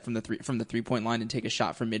one step from the 3-point line and take a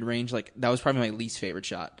shot from mid range, like that was probably my least favorite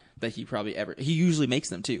shot that he probably ever. He usually makes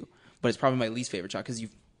them too, but it's probably my least favorite shot because you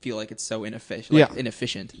feel like it's so inefficient. Yeah.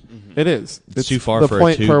 Inefficient. It is. It's too far the for a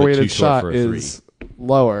point 2, per but weighted too short shot for a is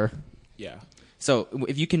lower. Yeah. So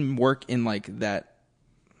if you can work in like that,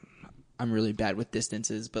 I'm really bad with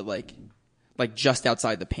distances, but like just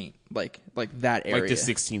outside the paint, like that area, Like the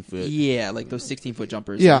 16-foot. Yeah, like those 16-foot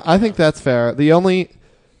jumpers. Yeah, Like, I think that's fair. The only,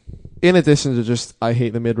 in addition to just I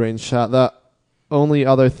hate the mid-range shot, the only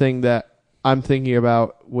other thing that I'm thinking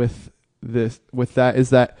about with that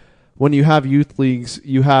is that when you have youth leagues,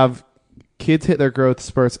 you have kids hit their growth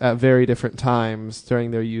spurts at very different times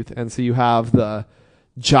during their youth, and so you have the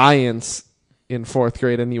giants in 4th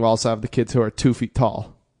grade, and you also have the kids who are 2 feet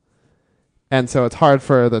tall. And so it's hard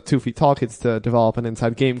for the 2 feet tall kids to develop an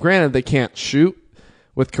inside game. Granted, they can't shoot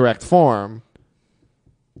with correct form.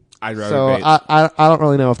 I'd rather So I don't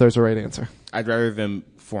really know if there's a right answer. I'd rather them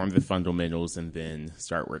form the fundamentals and then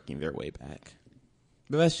start working their way back.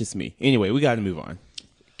 But that's just me. Anyway, we got to move on.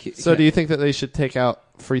 So do you think that they should take out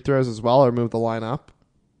free throws as well or move the line up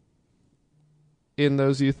in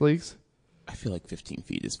those youth leagues? I feel like 15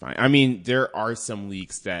 feet is fine. I mean, there are some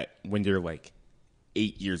leagues that when they're like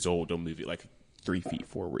 8 years old, they'll move it like 3 feet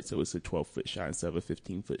forward. So it's a 12-foot shot instead of a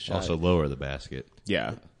 15-foot shot. Also lower the basket.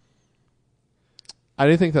 Yeah. I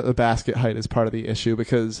do think that the basket height is part of the issue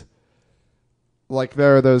because, like,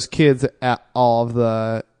 there are those kids at all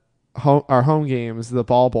of our home games, the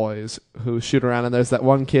ball boys who shoot around, and there's that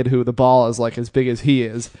one kid who the ball is like as big as he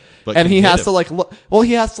is, But and can he hit has him. to like look. Well,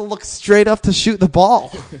 he has to look straight up to shoot the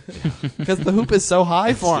ball because the hoop is so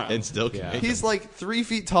high for him. And still can make He's them. like 3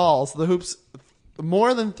 feet tall, so the hoop's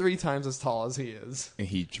more than 3 times as tall as he is. And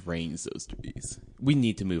he drains those threes. We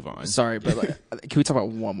need to move on. Sorry, but like, can we talk about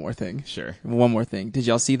one more thing? Sure. One more thing. Did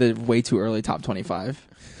y'all see the way too early top 25?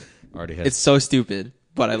 Already has. It's so stupid,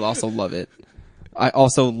 but I also love it. I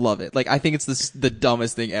also love it. Like, I think it's the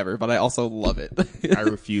dumbest thing ever, but I also love it. I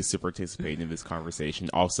refuse to participate in this conversation.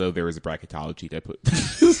 Also, there was a bracketology that put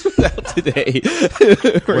this out today.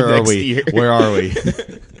 for Where are next we? year. Where are we?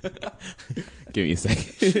 Give me a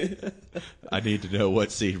second. I need to know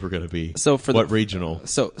what seed we're going to be. So for what the- regional?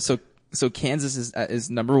 So Kansas is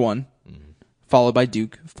number 1, followed by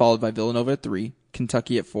Duke, followed by Villanova at 3,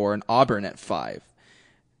 Kentucky at 4, and Auburn at 5.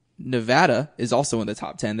 Nevada is also in the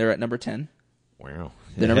top 10. They're at number 10. Wow.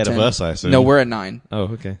 They're Ahead number of 10. us, I assume. No, we're at 9. Oh,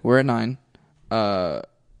 okay. We're at 9.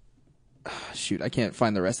 Shoot, I can't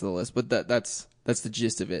find the rest of the list, but that's the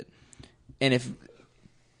gist of it. And if,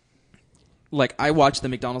 like, I watched the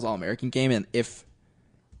McDonald's All-American game, and if,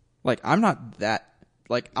 like, I'm not that,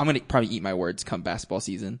 like, I'm going to probably eat my words come basketball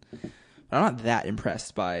season, but I'm not that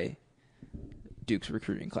impressed by Duke's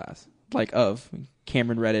recruiting class. Like, of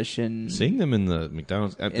Cameron Reddish and Seeing them in the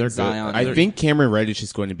McDonald's, they're good. Zion. I think Cameron Reddish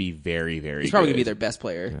is going to be very, very he's probably going to be good. their best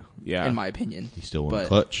player, Yeah. in my opinion. He still won But-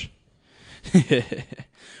 clutch.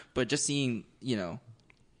 But just seeing,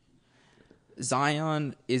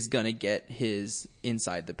 Zion is going to get his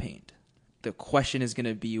inside the paint. The question is going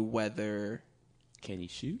to be whether Can he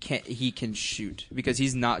shoot? he can shoot, because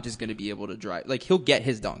he's not just going to be able to drive. Like, he'll get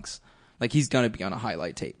his dunks. Like, he's going to be on a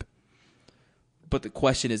highlight tape. But the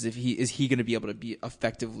question is, is he going to be able to be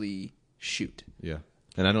effectively shoot? Yeah,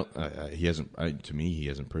 and I don't. He hasn't. To me, he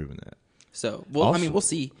hasn't proven that. So, well, Also- I mean, we'll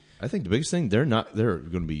see. I think the biggest thing they're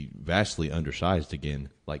going to be vastly undersized again,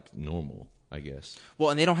 like normal, I guess.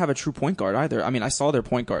 Well, and they don't have a true point guard either. I mean, I saw their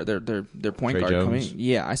point guard, their point Trey guard Jones? coming.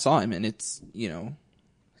 Yeah, I saw him, and it's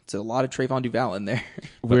it's a lot of Trayvon Duval in there.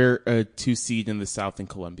 We're a 2 seed in the South in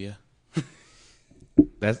Columbia.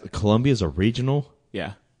 That's Columbia's a regional.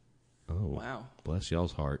 Yeah. Oh Wow. Bless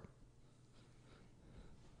y'all's heart.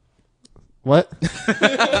 What?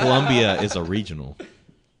 Columbia is a regional.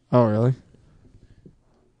 Oh, really?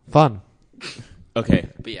 Fun. Okay.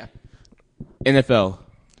 But yeah, NFL.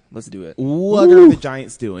 let's do it. What are the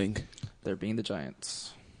Giants doing? They're being the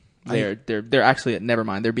Giants. They're actually, never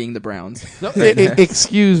mind. They're being the Browns.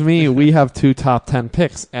 Excuse me, we have 2 top 10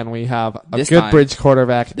 picks, and we have a This good time. bridge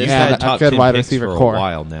quarterback This and time. a Top good 10 wide picks receiver for core. a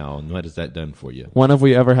while now, and what has that done for you? When have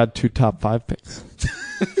we ever had 2 top 5 picks?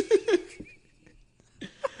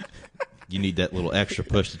 You need that little extra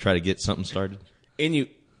push to try to get something started.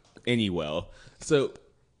 Anyway, so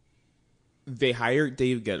they hired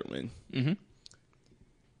Dave Gettleman,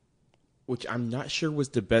 which I'm not sure was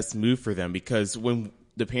the best move for them, because when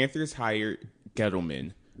the Panthers hired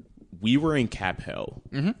Gettleman, we were in cap hell.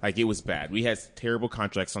 Like, it was bad. We had terrible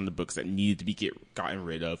contracts on the books that needed to be gotten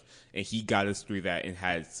rid of, and he got us through that and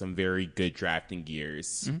had some very good drafting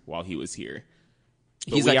years while he was here.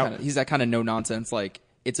 But He's that kind of no nonsense, like,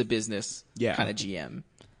 it's a business Yeah. kind of GM.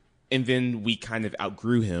 And then we kind of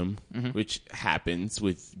outgrew him, which happens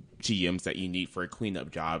with GMs that you need for a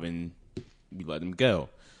cleanup job, and we let him go.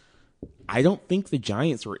 I don't think the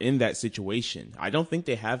Giants were in that situation. I don't think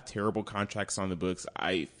they have terrible contracts on the books.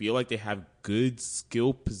 I feel like they have good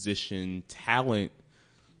skill position talent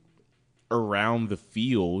around the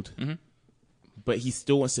field, but he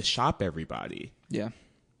still wants to shop everybody, Yeah.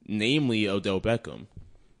 namely Odell Beckham.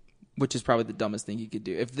 Which is probably the dumbest thing he could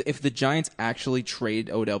do. If the Giants actually trade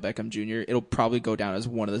Odell Beckham Jr., it'll probably go down as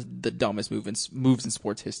one of the dumbest moves in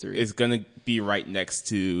sports history. It's going to be right next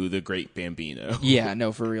to the great Bambino. Yeah,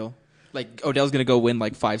 no, for real. Like, Odell's going to go win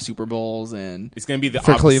like 5 Super Bowls, and It's going to be the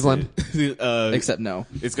For opposite. Cleveland. except no.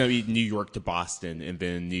 It's going to be New York to Boston, and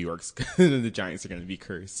then the Giants are going to be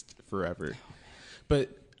cursed forever. But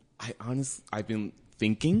I've been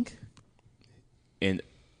thinking, and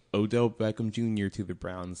Odell Beckham Jr. to the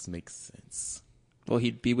Browns makes sense. Well,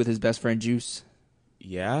 he'd be with his best friend Juice.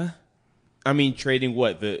 Yeah? I mean, trading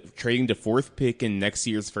the 4th pick in next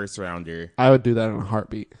year's first rounder. I would do that in a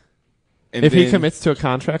heartbeat. And If he then commits to a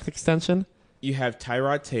contract extension, you have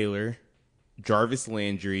Tyrod Taylor, Jarvis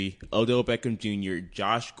Landry, Odell Beckham Jr.,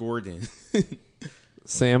 Josh Gordon.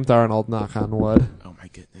 Sam Darnold, knock on wood. Oh, my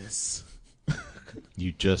goodness.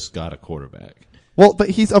 You just got a quarterback. Well, but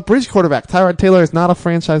he's a bridge quarterback. Tyrod Taylor is not a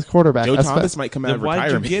franchise quarterback. Joe That's Thomas fa- might come out Then of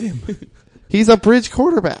why'd you retirement. get him? He's a bridge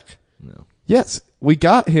quarterback. No. Yes, we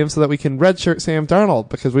got him so that we can redshirt Sam Darnold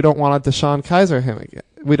because we don't want to Deshaun Kaiser him again.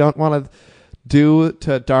 We don't want to do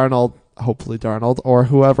to Darnold, hopefully Darnold, or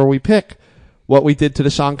whoever we pick, what we did to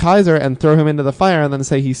Deshaun Kaiser and throw him into the fire and then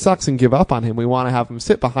say he sucks and give up on him. We want to have him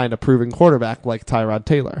sit behind a proven quarterback like Tyrod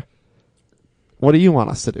Taylor. What do you want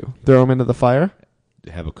us to do? Throw him into the fire?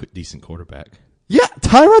 Have a decent quarterback. Yeah,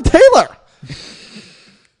 Tyrod Taylor!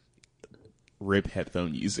 Rip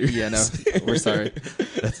headphone users. Yeah, no, we're sorry.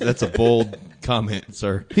 That's a bold comment,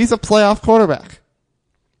 sir. He's a playoff quarterback.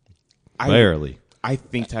 Barely. I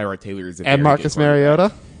think Tyrod Taylor is a And very Marcus good quarterback.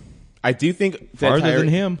 Mariota? I do think that Farther than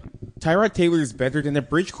him. Tyrod Taylor is better than a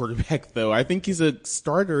bridge quarterback, though. I think he's a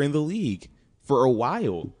starter in the league for a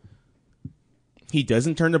while. He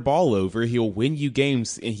doesn't turn the ball over. He'll win you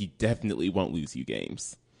games, and he definitely won't lose you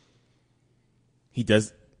games. He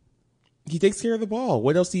does. He takes care of the ball.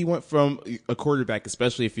 What else do you want from a quarterback,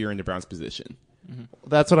 especially if you're in the Browns' position?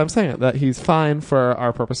 That's what I'm saying. That he's fine for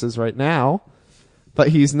our purposes right now, but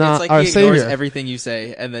he's not It's like our he ignores savior. everything you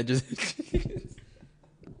say, and then just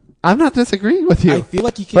I'm not disagreeing with you. I feel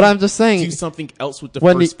like you can but I'm just saying do something else with the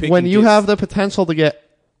when first pick. when and you get- have the potential to get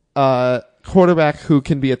a quarterback who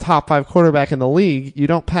can be a top 5 quarterback in the league, you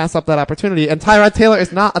don't pass up that opportunity. And Tyrod Taylor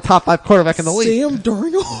is not a top 5 quarterback in the league. Sam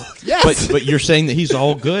Darnold. Yes. But you're saying that he's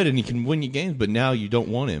all good and he can win you games, but now you don't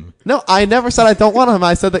want him. No, I never said I don't want him.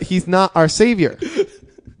 I said that he's not our savior.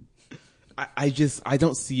 I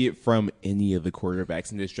don't see it from any of the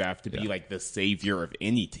quarterbacks in this draft to be like the savior of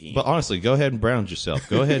any team. But honestly, go ahead and Browns yourself.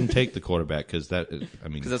 Go ahead and take the quarterback because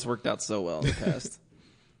because that's worked out so well in the past.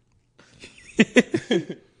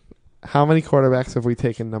 How many quarterbacks have we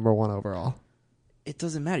taken number 1 overall? It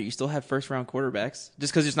doesn't matter. You still have first round quarterbacks.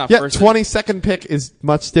 Just because it's not Yeah, first. 22nd pick is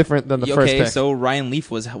much different than the first Okay, pick. so Ryan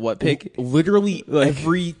Leaf was what pick? Literally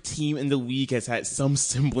every team in the league has had some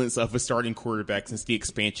semblance of a starting quarterback since the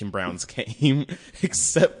expansion Browns came,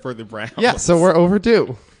 except for the Browns. Yeah, so we're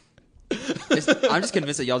overdue. I'm just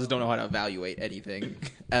convinced that y'all just don't know how to evaluate anything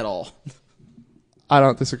at all. I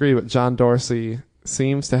don't disagree, but John Dorsey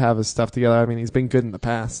seems to have his stuff together. I mean, he's been good in the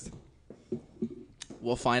past.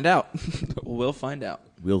 We'll find out. We'll find out.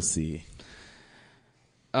 We'll see.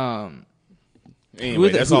 Um, Anyway,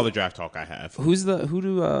 the- that's who- all the draft talk I have. who's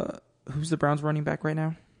the Browns running back right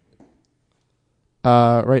now?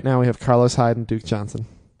 Right now we have Carlos Hyde and Duke Johnson.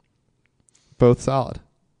 Both solid.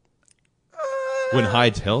 When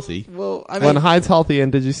Hyde's healthy, Well, I When Hyde's healthy,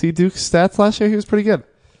 and did you see Duke's stats last year? He was pretty good.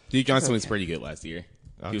 Duke Johnson was pretty good last year.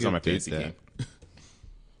 I'll He was give on my Duke fantasy that. team.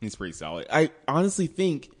 He's pretty solid. I honestly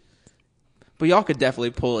think but y'all could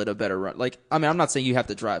definitely pull it a better run. Like, I mean, I'm not saying you have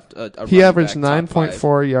to draft a He running averaged back top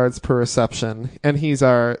 9.4 yards per reception, and he's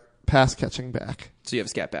our pass catching back. 5. So you have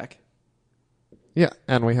Scat back. Yeah,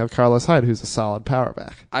 and we have Carlos Hyde, who's a solid power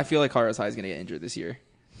back. I feel like Carlos Hyde is going to get injured this year.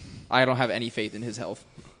 I don't have any faith in his health.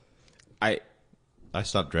 I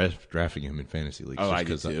stopped drafting him in fantasy leagues. Oh, I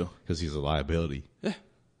did too. Because he's a liability.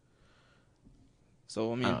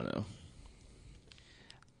 So I mean, don't know.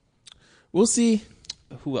 We'll see.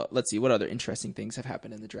 who else? Let's see what other interesting things have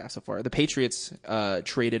happened in the draft so far. The Patriots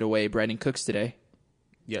traded away Brandon Cooks today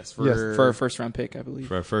Yes, for a first round pick, I believe.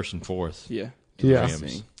 For a first and fourth. Yeah, Yeah.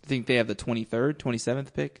 Rams. I think they have the 23rd,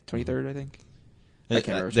 27th pick, 23rd, I think. I can't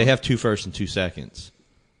remember. They have 2 firsts and 2 seconds.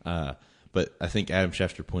 But I think Adam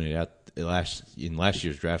Schefter pointed out in last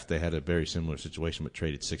year's draft they had a very similar situation, but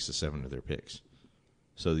traded 6 to 7 of their picks.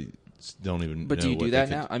 So they don't even. But know do you what do they that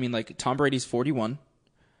could- now? I mean, like Tom Brady's 41.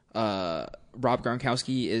 Rob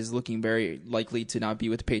Gronkowski is looking very likely to not be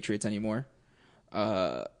with the Patriots anymore.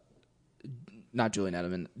 Not Julian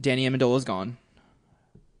Edelman. Danny Amendola is gone.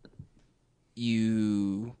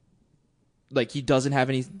 He doesn't have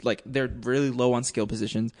any, like, they're really low on skill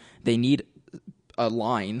positions. They need a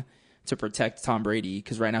line to protect Tom Brady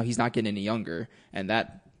because right now he's not getting any younger, and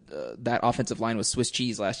that offensive line was Swiss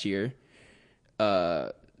cheese last year.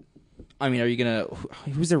 I mean, are you gonna?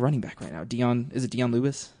 Who's their running back right now? Is it Deion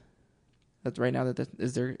Lewis? That's right now.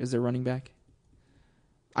 Is their running back?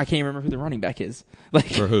 I can't even remember who the running back is. Like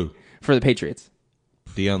For who? For the Patriots.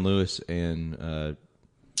 Deion Lewis and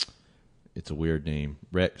it's a weird name.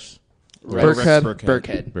 Rex. Burkhead.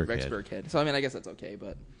 Burkhead. Burkhead. Rex Burkhead. So I mean, I guess that's okay,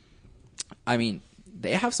 but I mean,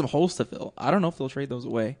 they have some holes to fill. I don't know if they'll trade those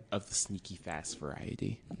away. of the sneaky fast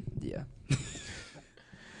variety. Yeah.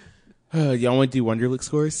 Y'all want to do Wonderlic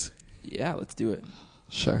scores? Yeah. Let's do it.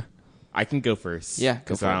 Sure. I can go first. Yeah, go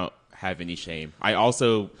because for I it. don't have any shame. I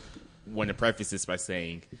also want to preface this by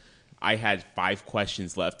saying I had 5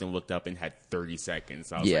 questions left and looked up and had 30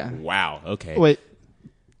 seconds. I was Yeah. like, wow, okay. Wait,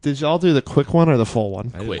 did y'all do the quick one or the full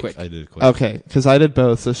one? I did, Quick. I did a quick. Okay, because I did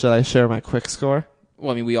both, so should I share my quick score?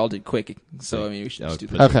 Well, I mean, we all did quick, so I mean, we should I just do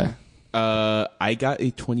would that. put- Okay. I got a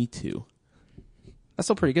 22. That's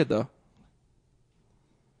still pretty good, though.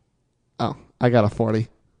 Oh, I got a 40.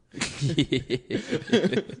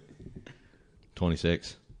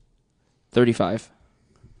 26. 35.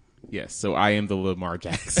 Yes, so I am the Lamar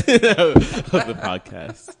Jackson of the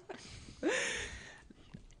podcast.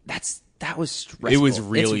 That was stressful. It was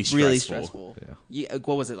really It's really stressful. stressful. Yeah.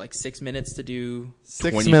 What was it, like 6 minutes to do?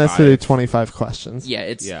 6 25. minutes to do 25 questions.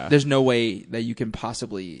 Yeah, there's no way that you can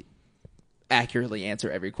possibly accurately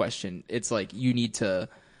answer every question. It's like you need to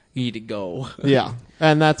go. Yeah.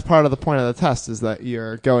 And that's part of the point of the test is that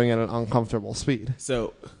you're going at an uncomfortable speed.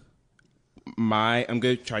 So I'm going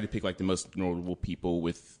to try to pick like the most notable people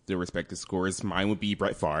with their respective scores. Mine would be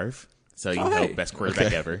Brett Favre. So you know, hey. best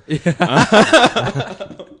quarterback ever.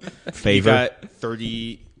 Favor. You got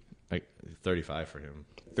 30, Like 35 for him.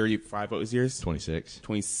 35. What was yours? 26.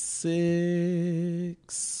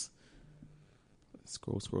 26.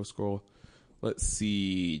 Scroll. Let's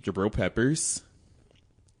see. Jabril Peppers.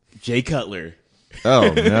 Jay Cutler.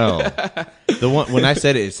 Oh no! The one when I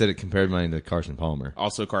said it said it compared mine to Carson Palmer.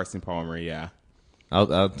 Also Carson Palmer, yeah.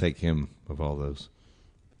 I'll take him of all those.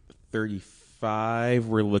 35.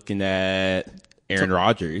 We're looking at Aaron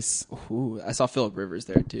Rodgers. Ooh, I saw Phillip Rivers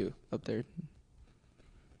there too, up there.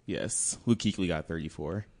 Yes. Luke Kuechly got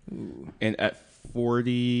 34. Ooh. And at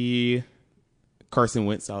 40, Carson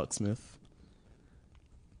Wentz, Alex Smith.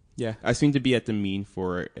 Yeah, I seem to be at the mean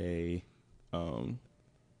for a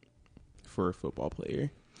football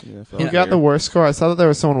player. in the NFL. Who got the worst score? I saw that there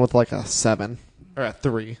was someone with like a 7 or a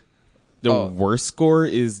 3. The worst score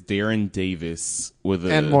is Darren Davis with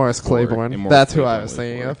a And Morris 4, Claiborne. and Morris That's who I Claiborne was with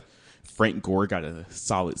thinking 4. of. Frank Gore got a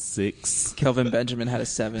solid 6. Kelvin Benjamin had a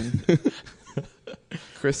 7.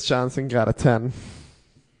 Chris Johnson got a 10.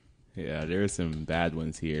 Yeah, there are some bad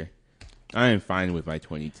ones here. I am fine with my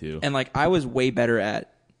 22. And like I was way better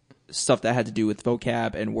at stuff that had to do with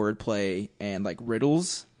vocab and wordplay and like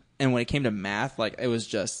riddles. And when it came to math, like it was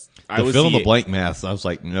just I was fill in the blank math. I was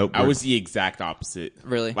like, nope. I was the exact opposite.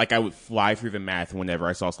 Really? Like I would fly through the math whenever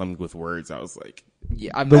I saw something with words. I was like,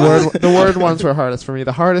 yeah. I'm The not- word ones were hardest for me.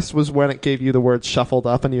 The hardest was when it gave you the word shuffled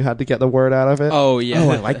up and you had to get the word out of it. Oh yeah.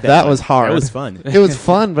 oh, I like that. That one. was hard. That was fun. It was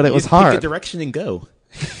fun, but it was You pick a hard. direction and go.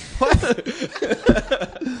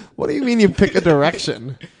 What do you mean you pick a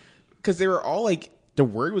direction? Because they were all like, the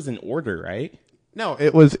word was in order, right? No,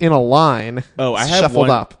 it was in a line. Oh, I have shuffled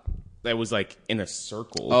one up. that was like in a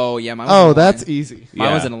circle. Oh yeah. Mine was in Oh, a that's line. easy.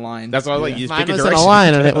 Mine was in a line. That's why I was like, you just Mine pick a was in direction. a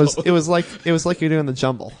line, and and go. it was like you're doing the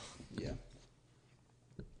jumble. Yeah.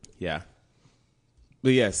 Yeah.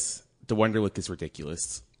 But yes, the Wonderlic is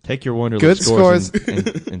ridiculous. Take your Wonderlic Good scores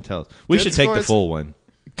scores. and tell us. We Good should take the scores. full one.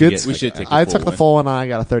 Good. Yes, we should take the I full took the one. full one and I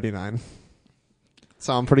got a 39.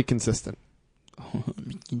 So I'm pretty consistent.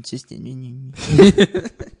 Consistent.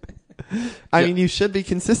 I mean, you should be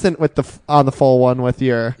consistent with on the full one with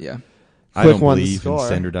your. Yeah. I Quick don't one believe in score.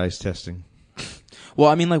 standardized testing. Well,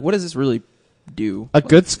 I mean, like, what does this really do? A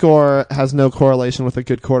good score has no correlation with a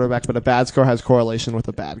good quarterback, but a bad score has correlation with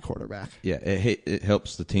a bad quarterback. Yeah, it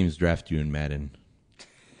helps the teams draft you in Madden.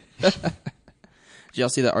 Did y'all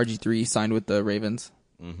see that RG3 signed with the Ravens?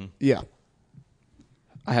 Yeah.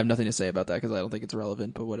 I have nothing to say about that because I don't think it's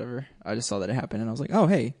relevant, but whatever. I just saw that it happened, and I was like, oh,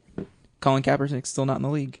 hey, Colin Kaepernick's still not in the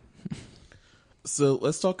league. So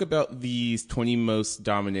let's talk about these 20 most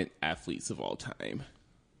dominant athletes of all time.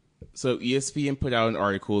 So ESPN put out an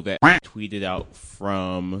article that tweeted out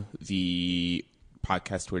from the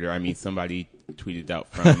podcast Twitter. I mean, somebody tweeted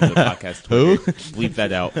out from the podcast Twitter. Leave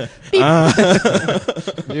that out.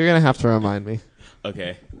 You're going to have to remind me.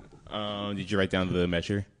 Okay. Did you write down the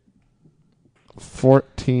measure?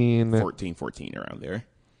 14. 14 around there.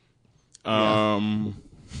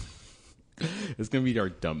 It's gonna be our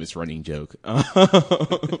dumbest running joke.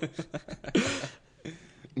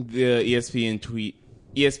 The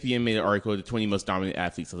ESPN made an article of the 20 most dominant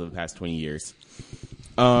athletes of the past 20 years.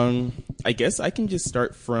 I guess I can just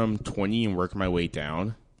start from 20 and work my way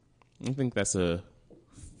down. I think that's a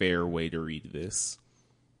fair way to read this.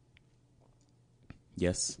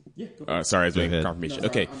 Yes. Yeah. Sorry, I was waiting for ahead. confirmation.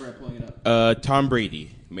 Okay. Tom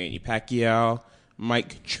Brady, Manny Pacquiao,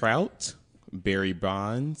 Mike Trout, Barry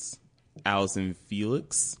Bonds, Alison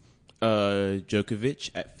Felix, Djokovic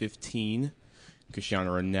at 15,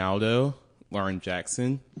 Cristiano Ronaldo, Lauren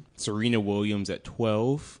Jackson, Serena Williams at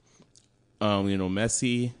 12, Lionel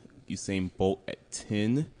Messi, Usain Bolt at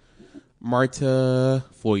 10, Marta,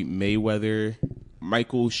 Floyd Mayweather,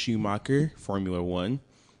 Michael Schumacher, Formula One,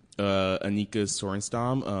 Annika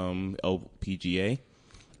Sorenstam, LPGA.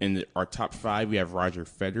 In our top 5, we have Roger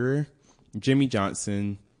Federer, Jimmy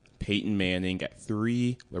Johnson, Peyton Manning at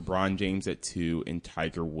 3, LeBron James at 2, and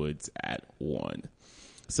Tiger Woods at 1.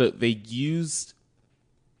 So they used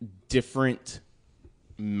different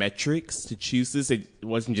metrics to choose this. It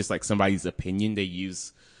wasn't just like somebody's opinion. They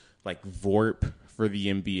used like VORP for the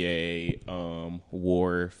NBA,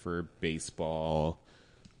 WAR for baseball,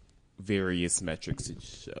 various metrics to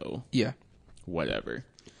show Yeah. whatever.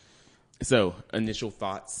 So, initial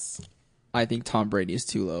thoughts. I think Tom Brady is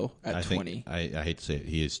too low at I 20. think I hate to say it,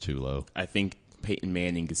 he is too low. I think Peyton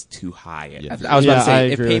Manning is too high at Yeah. I was about to Yeah, I say,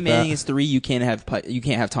 if agree Peyton with that. Manning is 3, you can't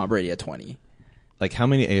have Tom Brady at 20. Like, how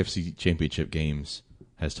many AFC Championship games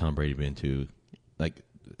has Tom Brady been to? Like,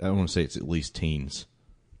 I want to say it's at least teens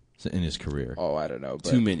in his career. Oh, I don't know.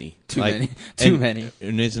 But too many. Too Like, many. Too and- many.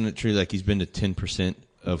 And isn't it true? Like, he's been to 10%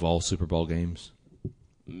 of all Super Bowl games.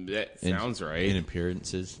 That in- sounds in right.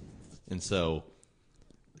 appearances, and so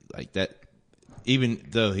like that. Even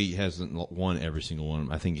though he hasn't won every single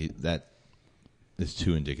one, I think that is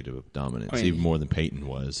too indicative of dominance, I mean, even more than Peyton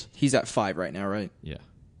was. He's at 5 right now, right? Yeah,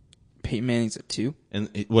 Peyton Manning's at 2.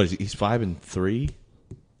 and what is he? He's 5-3,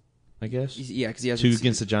 I guess. Yeah, because he has 2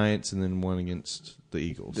 against the Giants and then 1 against the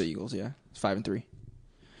Eagles. the Eagles. Yeah, 5 and 3.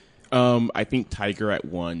 I think Tiger at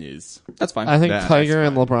 1 is That's fine. I think That's Tiger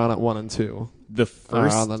and fine. LeBron at 1 and 2 the are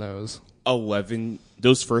first on the nose. 11.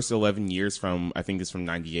 Those first 11 years from I think it's from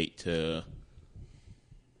 98 to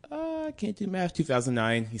I can't do math.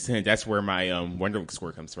 2009. He said that's where my Wonderlic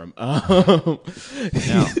score comes from.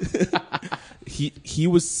 He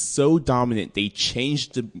was so dominant. They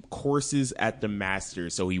changed the courses at the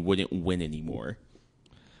Masters so he wouldn't win anymore.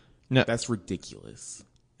 No, That's ridiculous.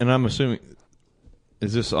 And I'm assuming,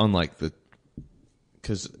 is this on like the?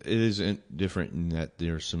 Because it is different in that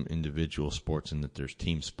there's some individual sports and that there's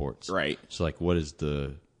team sports. Right. So like, what is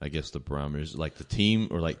the barometer? Is it like the team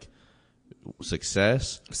or like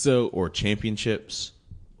success? So or championships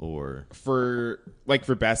or for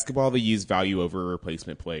basketball, they use value over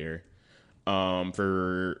replacement player.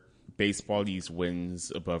 For baseball, they use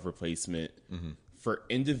wins above replacement. Mm-hmm. For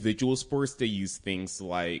individual sports, they use things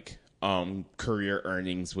like career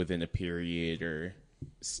earnings within a period or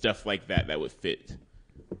stuff like that would fit.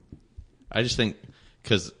 I just think,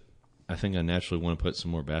 because I think I naturally want to put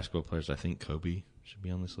some more basketball players. I think Kobe should be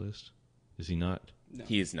on this list. Is he not? No.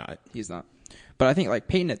 He is not. He's not. But I think like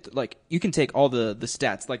Peyton, you can take all the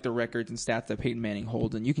stats, like the records and stats that Peyton Manning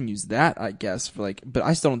holds, and you can use that, I guess, for like. But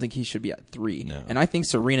I still don't think he should be at 3. No. And I think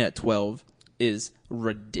Serena at 12 is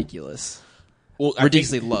ridiculous. Well,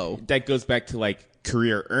 ridiculously low. That goes back to like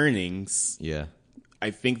career earnings. Yeah. I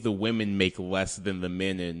think the women make less than the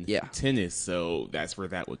men in tennis, so that's where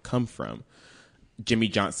that would come from. Jimmy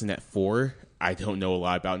Johnson at 4. I don't know a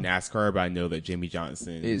lot about NASCAR, but I know that Jimmy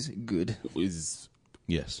Johnson is good. Is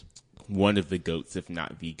yes, one of the GOATs, if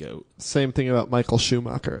not the GOAT. Same thing about Michael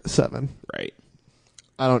Schumacher at 7. Right.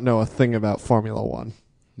 I don't know a thing about Formula One,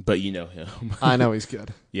 but you know him. I know he's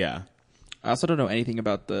good. Yeah. I also don't know anything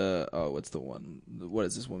about what's the one? What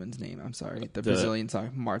is this woman's name? I'm sorry. The Brazilian song,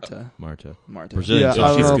 Marta. Brazilian. Yeah,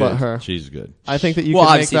 I don't know about her. She's good. I think that you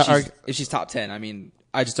can make that if she's top 10, I mean,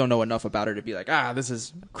 I just don't know enough about her to be like, this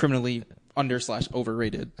is criminally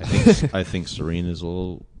 /overrated. I think Serena's a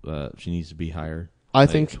little, she needs to be higher. I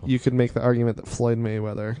think you could make the argument that Floyd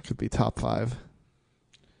Mayweather could be top 5.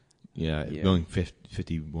 Yeah. Going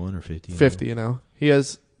 51 or 50. 50, you know. He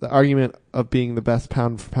has the argument of being the best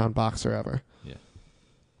pound-for-pound boxer ever. Yeah.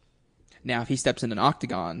 Now, if he steps in an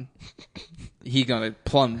octagon, he's gonna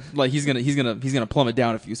plumb. Like he's gonna plumb it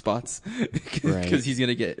down a few spots because he's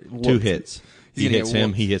gonna get whooped. 2 hits. He hits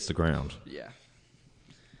him. He hits the ground. Yeah.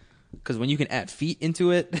 Because when you can add feet into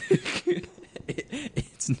it,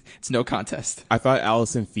 it's no contest. I thought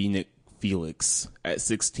Allison Felix at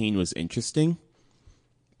 16 was interesting,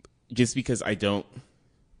 just because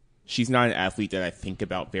she's not an athlete that I think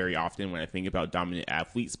about very often when I think about dominant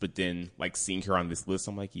athletes, but then like seeing her on this list,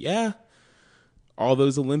 I'm like, yeah, all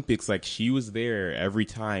those Olympics, like she was there every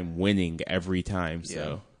time, winning every time.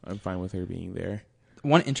 So I'm fine with her being there.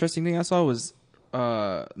 One interesting thing I saw was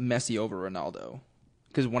Messi over Ronaldo.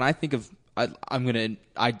 Because when I think of,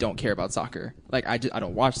 I don't care about soccer. Like I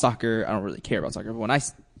don't watch soccer. I don't really care about soccer. But when I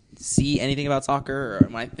see anything about soccer, or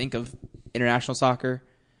when I think of international soccer,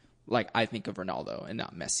 like I think of Ronaldo and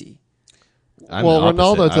not Messi.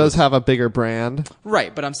 Ronaldo does have a bigger brand,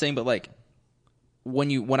 right? But I'm saying, like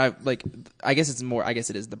I guess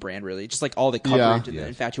it is the brand really. Just like all the coverage and the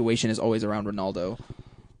infatuation is always around Ronaldo.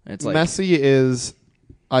 And it's like Messi is,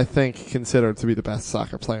 I think, considered to be the best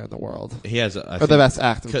soccer player in the world. He has, the best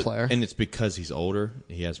active player, and it's because he's older.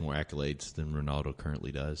 He has more accolades than Ronaldo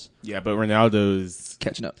currently does. Yeah, but Ronaldo's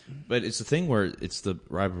catching up. But it's the thing where it's the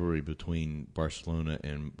rivalry between Barcelona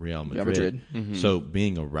and Real Madrid. Mm-hmm. So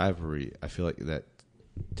being a rivalry, I feel like that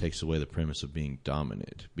takes away the premise of being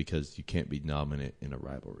dominant, because you can't be dominant in a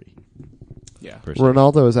rivalry. Yeah,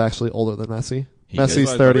 Ronaldo is actually older than Messi.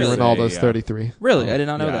 Messi's 30, really? Ronaldo's 33. Really, I did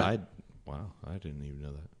not know that. Wow, I didn't even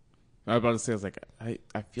know that. I was about to say, I was like,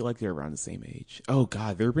 I feel like they're around the same age. Oh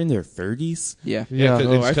God, they're in their 30s. Yeah.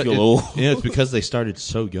 I feel old. It's because they started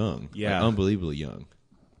so young. Yeah, like, unbelievably young.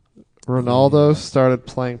 Ronaldo started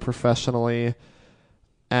playing professionally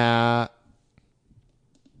at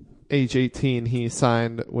age 18. He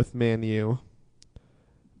signed with Man U.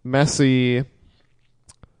 Messi,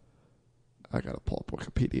 I gotta pull up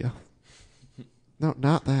Wikipedia. No,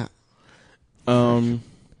 not that.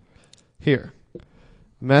 Here.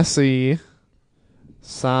 Messi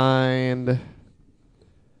signed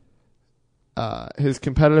his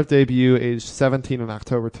competitive debut age 17 in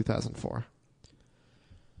October 2004.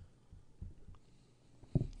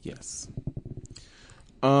 Yes.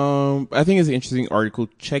 I think it's an interesting article.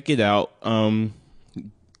 Check it out.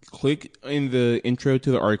 Click in the intro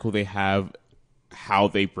to the article. They have how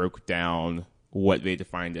they broke down what they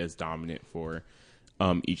defined as dominant for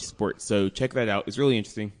each sport. So check that out. It's really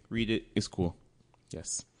interesting. Read it. It's cool.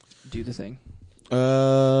 Yes. Do the thing.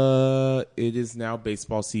 It is now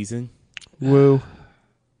baseball season. Woo.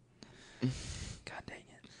 God dang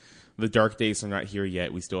it. The dark days are not here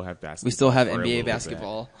yet. We still have basketball. We still have NBA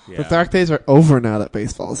basketball. Yeah. The dark days are over now that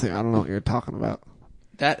baseball's here. I don't know what you're talking about.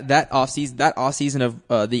 That off season of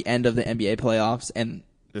the end of the NBA playoffs and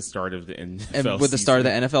the start of the NFL and with the start of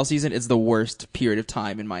the NFL season, it's the worst period of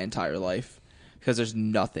time in my entire life, because there's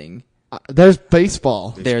nothing. There's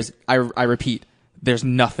baseball. There's I repeat, there's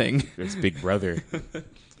nothing. There's Big Brother.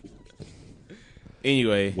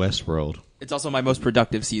 Anyway, Westworld. It's also my most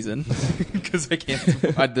productive season because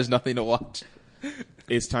there's nothing to watch.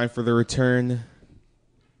 it's time for the return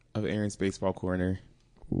of Aaron's Baseball Corner.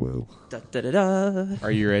 Whoa. Da, da, da, da.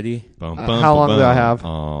 Are you ready? Bum, how long do I have?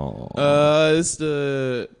 Oh.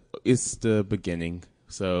 It's the beginning.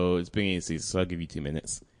 So it's beginning of the season, so I'll give you 2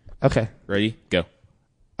 minutes. Okay. Ready? Go. All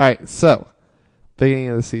right. So, beginning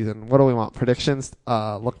of the season. What do we want? Predictions?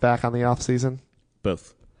 Look back on the off season.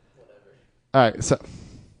 Both. All right. So,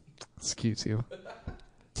 excuse you.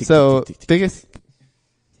 Tick, So tick, tick, tick, tick.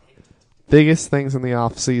 biggest things in the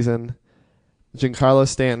off season. Giancarlo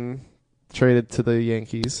Stanton traded to the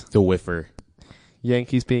Yankees. The whiffer.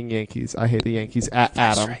 Yankees being Yankees. I hate the Yankees. At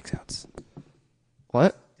Adam. Strikeouts.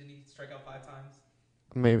 What? Didn't he strike out 5 times?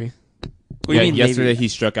 Maybe. What do you mean? Yesterday maybe? he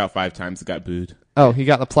struck out 5 times and got booed. Oh, he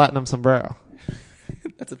got the platinum sombrero.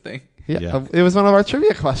 That's a thing. Yeah, Yeah. It was one of our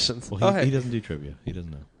trivia questions. Well, Oh, hey. he doesn't do trivia. He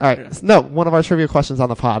doesn't know. All right. No, one of our trivia questions on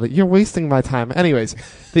the pod. You're wasting my time. Anyways,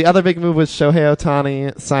 the other big move was Shohei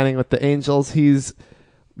Ohtani signing with the Angels. He's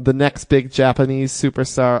the next big Japanese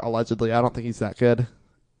superstar, allegedly. I don't think he's that good.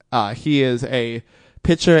 He is a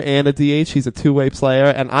pitcher and a DH. He's a two-way player,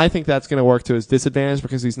 and I think that's going to work to his disadvantage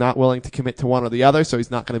because he's not willing to commit to one or the other, so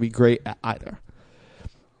he's not going to be great at either.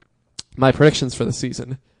 My predictions for the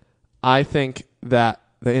season. I think that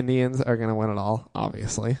the Indians are going to win it all,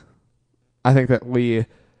 obviously. I think that we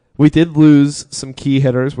did lose some key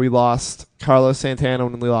hitters. We lost Carlos Santana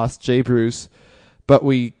and we lost Jay Bruce, but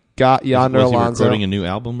we got Yonder Was he Alonso. recording a new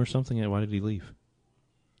album or something? Why did he leave?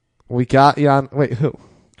 We got Wait, who?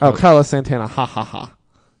 Oh, Carlos Santana. Ha ha ha.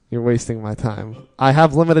 You're wasting my time. I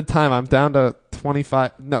have limited time. I'm down to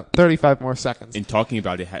 35 more seconds. And talking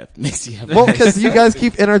about it makes you have Well, because you guys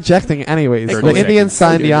keep interjecting anyways. 30 The Indians seconds.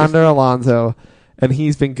 signed Okay. Yonder Alonso, and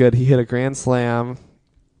he's been good. He hit a grand slam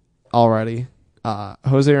already.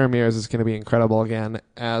 Jose Ramirez is going to be incredible again,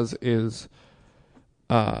 as is,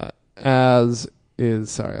 sorry,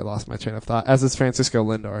 I lost my train of thought, as is Francisco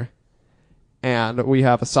Lindor. And we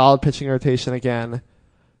have a solid pitching rotation again.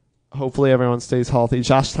 Hopefully everyone stays healthy.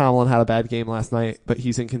 Josh Tomlin had a bad game last night, but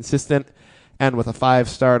he's inconsistent. And with a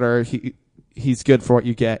 5-starter, he's good for what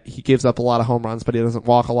you get. He gives up a lot of home runs, but he doesn't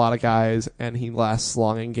walk a lot of guys, and he lasts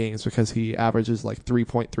long in games because he averages like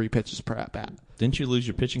 3.3 pitches per at-bat. Didn't you lose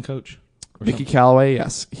your pitching coach? or Mickey something? Callaway,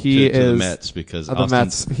 yes. He to is the Mets because of the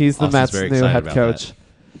Austin's- Mets. He's the Austin's Mets' very new excited head about coach. that.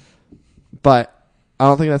 But I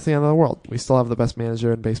don't think that's the end of the world. We still have the best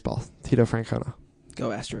manager in baseball, Tito Francona. Go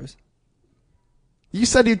Astros. You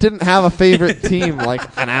said you didn't have a favorite team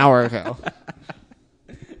like an hour ago.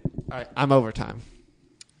 All right, I'm overtime.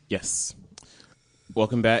 Yes.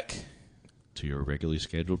 Welcome back To your regularly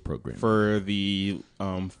scheduled program. for the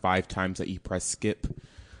 5 times that you press skip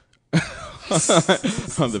on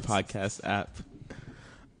the podcast app.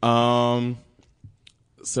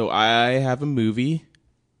 So I have a movie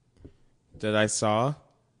that I saw,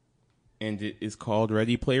 and it is called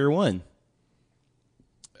Ready Player One.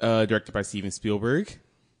 Directed by Steven Spielberg.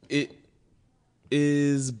 It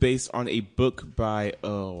is based on a book by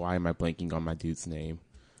why am I blanking on my dude's name?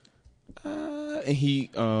 He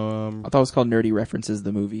I thought it was called Nerdy References,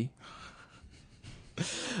 the movie.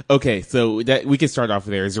 okay, so that we can start off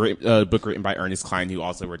there. It's a book written by Ernest Cline, who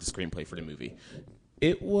also wrote the screenplay for the movie.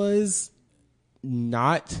 It was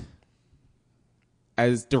not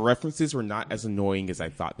as the references were not as annoying as I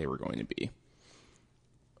thought they were going to be.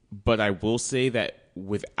 But I will say that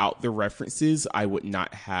without the references, I would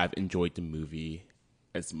not have enjoyed the movie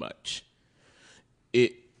as much.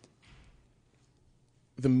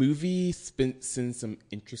 The movie sends some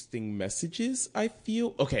interesting messages, I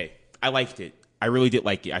feel. Okay, I liked it. I really did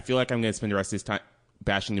like it. I feel like I'm going to spend the rest of this time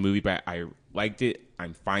bashing the movie, but I liked it.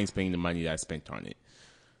 I'm fine spending the money that I spent on it.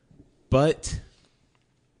 But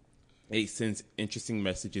it sends interesting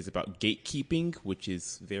messages about gatekeeping, which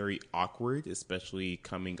is very awkward, especially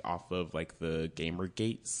coming off of like the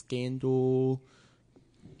Gamergate scandal.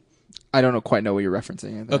 I don't quite know what you're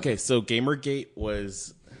referencing. Okay, so Gamergate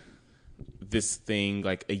was this thing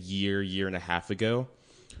like a year and a half ago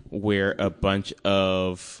where a bunch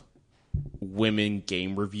of women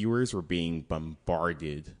game reviewers were being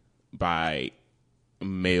bombarded by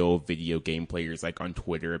male video game players like on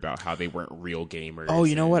Twitter about how they weren't real gamers. Oh,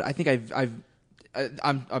 you know and- what? I think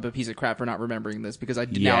I'm a piece of crap for not remembering this because I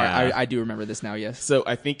do remember this now. Yes. So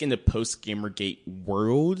I think in the post Gamergate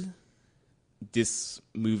world, this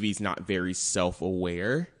movie's not very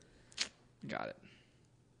self-aware. Got it.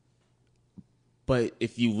 But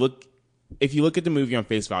if you look at the movie on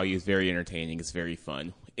face value, it's very entertaining. It's very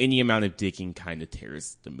fun. any amount of digging kind of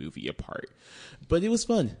tears the movie apart. But it was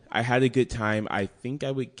fun. I had a good time. I think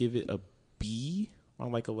I would give it a B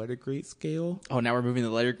on like a letter grade scale. Oh, now we're moving the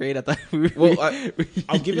letter grade. I thought we were. Well,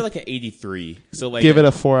 I'll give it like an 83. So like Give it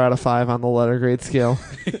a 4 out of 5 on the letter grade scale.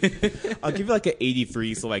 I'll give it like an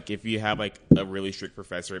 83. So like if you have like a really strict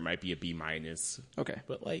professor, it might be a B minus. Okay.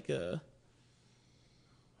 But like a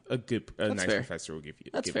nice fair. professor will give you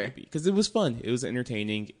That's give fair. it a B because it was fun. It was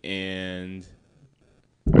entertaining, and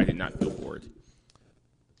I did not feel bored.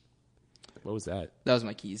 What was that? That was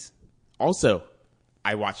my keys. Also,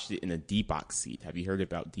 I watched it in a D-Box seat. Have you heard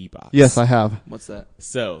about D-Box? Yes, I have. What's that?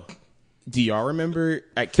 So, do y'all remember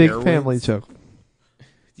at Big Carowinds? family joke.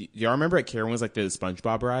 Do y'all remember at Carowinds, like the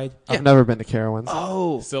SpongeBob ride? I've never been to Carowinds.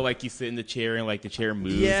 Oh, So, like, you sit in the chair and, like, the chair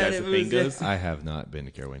moves Yeah, as it the moves, thing yeah. goes. I have not been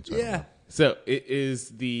to Carowinds. So I don't know. So, it is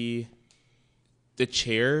the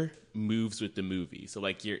chair moves with the movie. So,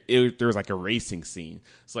 like, there's, like, a racing scene.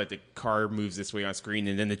 So, like, the car moves this way on screen,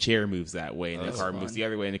 and then the chair moves that way, and the car moves the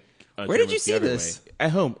other way. And Where did you see this?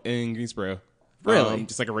 At home in Greensboro. Really?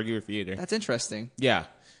 Just like a regular theater. that's interesting. Yeah.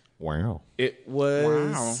 Wow. It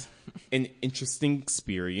was Wow. an interesting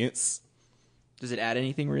experience. Does it add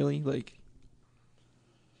anything really? Like,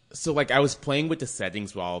 So, like, I was playing with the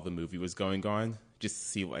settings while the movie was going on, just to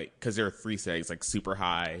see, like, because there are 3 settings, like super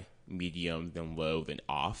high, medium, then low, then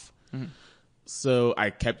off. So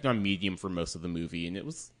I kept it on medium for most of the movie, and it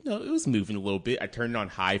was moving a little bit. I turned it on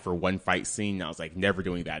high for one fight scene, and I was like, never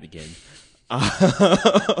doing that again.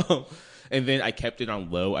 And then I kept it on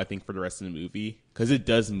low, I think, for the rest of the movie, because it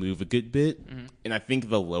does move a good bit. And I think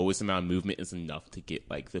the lowest amount of movement is enough to get,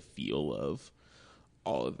 like, the feel of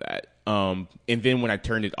all of that. And then when I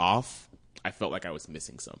turned it off, I felt like I was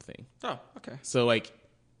missing something. oh, okay. So, like,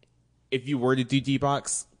 if you were to do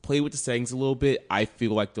D-Box, play with the settings a little bit. I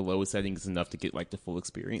feel like the lowest setting is enough to get, like, the full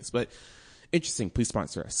experience. But interesting. Please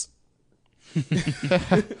sponsor us.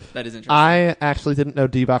 That is interesting. I actually didn't know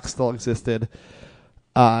D-Box still existed.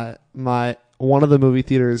 One of the movie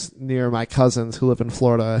theaters near my cousins who live in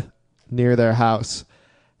Florida, near their house,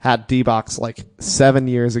 had D-Box like 7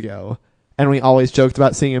 years ago, and we always joked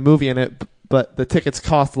about seeing a movie in it. But the tickets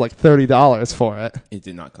cost like $30 for it. It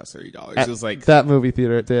did not cost $30. At It was like that movie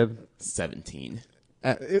theater. It did. 17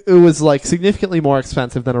 It was like significantly more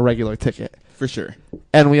expensive than a regular ticket. for sure.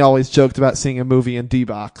 And we always joked about seeing a movie in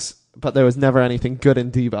D-Box, but there was never anything good in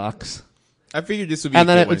D-Box. I figured this would be. And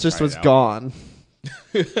a then good one it to just try was out. gone.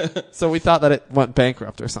 So we thought that it went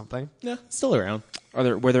bankrupt or something. Yeah, still around.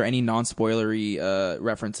 Were there any non-spoilery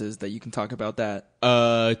references that you can talk about that?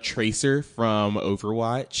 Tracer from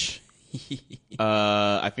Overwatch.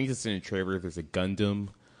 I think it's in a trailer. There's a Gundam.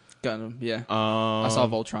 Gundam, yeah. I saw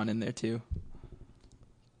Voltron in there too.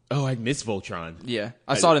 Oh, I missed Voltron. Yeah,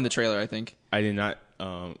 I saw it in the trailer. I think. I did not.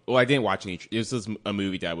 Well, I didn't watch any. This was a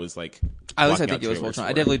movie that was like. At least I blocking think out it was trailers Voltron. for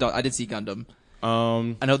I definitely I did see Gundam.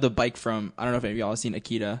 Um, I know the bike from. I don't know if any of y'all have seen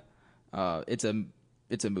Akita.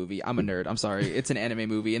 It's a movie. I'm a nerd. I'm sorry. It's an anime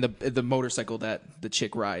movie, and the motorcycle that the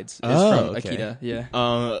chick rides is from okay. Akita. Yeah.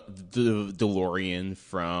 the DeLorean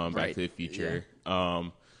from Back Right. to the Future.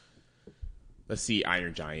 Let's see,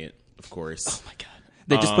 Iron Giant, of course. Oh my god.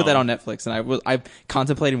 They just put that on Netflix, and I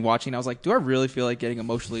contemplated watching. I was like, do I really feel like getting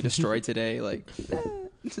emotionally destroyed today? Like,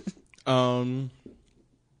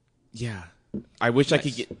 Yeah, I wish I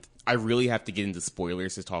could get. I really have to get into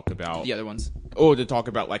spoilers to talk about. the other ones. Or to talk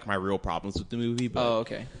about like my real problems with the movie. But Oh,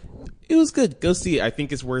 okay. it was good. Go see it. I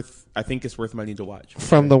think it's worth money to watch.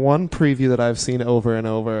 From the one preview that I've seen over and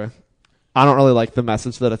over, I don't really like the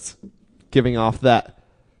message that it's giving off that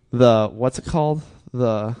what's it called?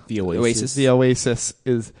 The Oasis. The Oasis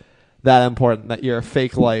is that important, that your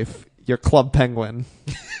fake life, your Club Penguin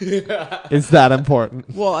is that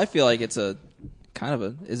important. Well, I feel like it's a kind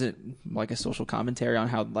of is it like a social commentary on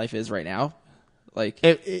how life is right now? Like,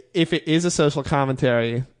 If it is a social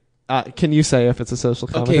commentary, can you say if it's a social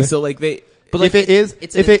commentary? Okay, so like they. but like if it is,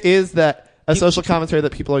 it's if it is that a social commentary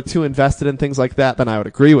that people are too invested in things like that, then I would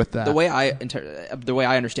agree with that. the way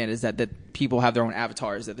I understand it is that people have their own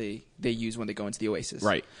avatars that they use when they go into the Oasis,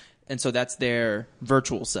 Right. And so that's their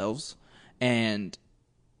virtual selves, and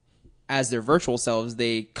as their virtual selves,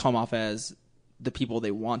 they come off as the people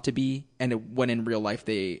they want to be, and when in real life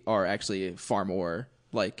they are actually far more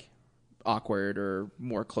like awkward or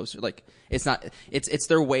more closer. Like it's not. It's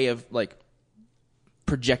their way of like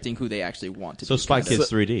projecting who they actually want to So be. Spy kind of.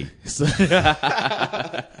 Kids 3D.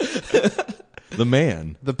 The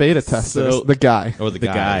man. the beta testers, So- the guy, Or the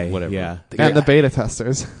guy, whatever. Yeah, and the beta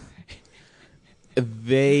testers.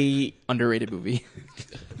 they Underrated movie.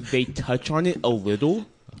 they touch on it a little,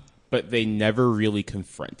 but they never really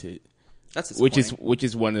confront it. That's which disappointing.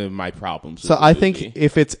 is one of my problems. So with the I think movie.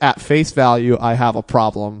 if it's at face value, I have a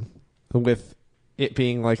problem with it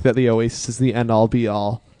being like that the Oasis is the end all be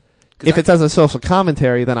all. If it's as a social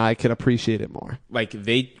commentary, then I can appreciate it more. like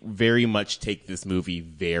they very much take this movie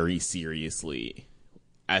very seriously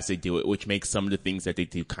as they do it, which makes some of the things that they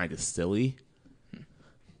do kind of silly.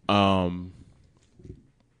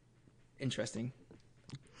 Interesting.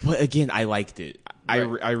 But again, I liked it. I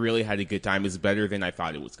Right. really had a good time. It's better than I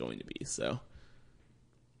thought it was going to be. So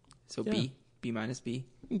So Yeah. B minus B.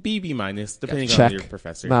 B minus, depending Check. on your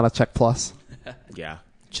professor. Not a check plus. Yeah,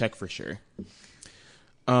 check for sure.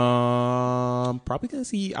 Probably gonna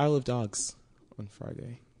see Isle of Dogs on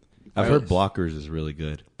Friday. I've heard Blockers is really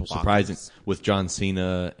good. Blockers. Surprising with John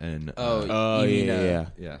Cena and Oh you mean,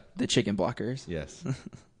 yeah, the chicken blockers. yes.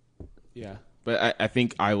 yeah. But I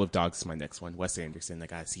think Isle of Dogs is my next one. Wes Anderson. I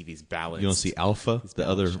gotta see these ballads. You want to see Alpha, the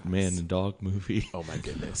other shots. man and dog movie? Oh my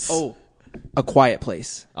goodness. Oh, A Quiet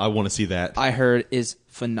Place. I want to see that. I heard is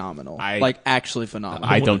phenomenal. Like actually phenomenal.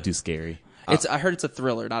 I don't do scary. I heard it's a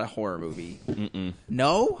thriller, not a horror movie.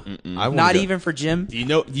 No, I wanna not go- even for Jim.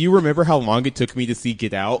 Do you remember how long it took me to see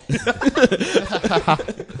Get Out?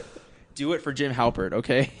 Do it for Jim Halpert,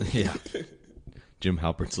 okay? Yeah. Jim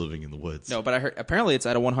Halpert's living in the woods. No, but I heard apparently it's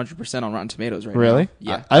at a 100% on Rotten Tomatoes right Really?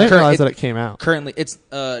 now. Yeah, I didn't realize it- that it came out. Currently, it's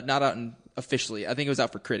not out officially. I think it was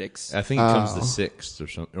out for critics. I think it comes the Oh. 6th or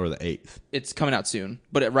something, or the 8th. It's coming out soon,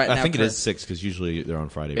 but right now I think it current- is 6 because usually they're on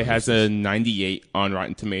Friday. It has releases. a 98 on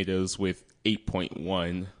Rotten Tomatoes with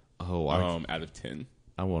 8.1 Oh, out of 10.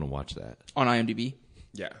 I want to watch that. on IMDb.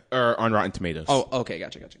 Yeah, or on Rotten Tomatoes. Oh, okay,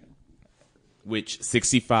 gotcha. Which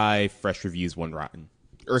 65 fresh reviews, 1 rotten,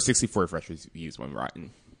 or 64 fresh reviews, 1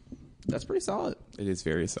 rotten. That's pretty solid. It is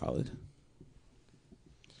very solid.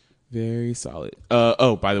 Very solid.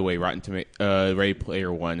 Oh, by the way, Ready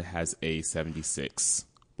Player One has a 76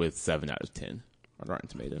 with 7 out of 10 on Rotten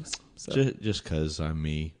Tomatoes. So Just because I'm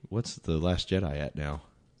me. What's the Last Jedi at now?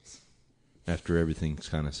 After everything's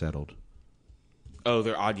kind of settled.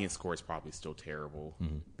 their audience score is probably still terrible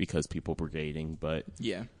because people brigading, but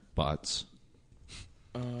Yeah, Bots.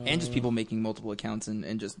 and just people making multiple accounts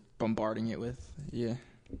and just bombarding it with. Yeah.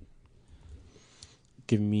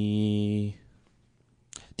 give me.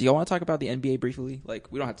 Do y'all want to talk about the NBA briefly?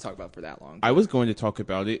 Like, we don't have to talk about it for that long. I was going to talk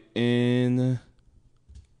about it in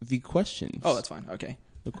the questions. Oh, that's fine. Okay.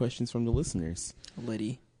 The questions from the listeners.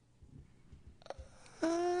 Liddy.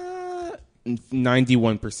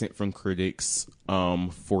 91% from critics,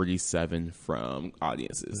 47 from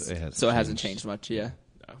audiences. So it hasn't changed much, yeah.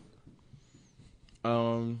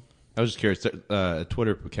 No. I was just curious. A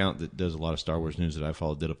Twitter account that does a lot of Star Wars news that I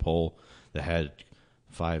follow did a poll that had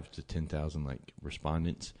 5,000 to 10,000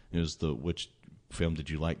 respondents. It was which film did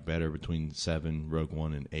you like better between 7, Rogue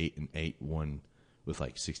One, and 8, and 8 won with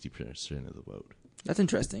 60% of the vote. That's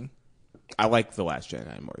interesting. I like The Last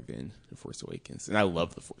Jedi more than The Force Awakens, and I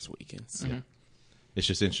love The Force Awakens. Mm-hmm. It's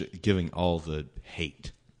just giving all the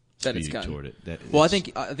hate That it's spewed gotten. toward it. Well, I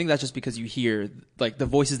it's- think that's just because you hear the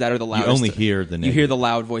voices that are the you loudest. only hear the you hear negative. the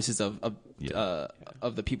loud voices of Yeah.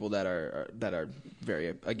 the people that are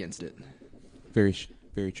very against it. Very true.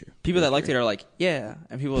 People that liked it are like, yeah,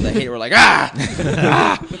 and people that hate it were like,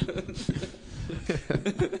 ah.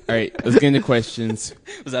 All right, let's get into questions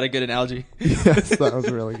Was that a good analogy? Yes, that was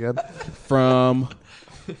really good. from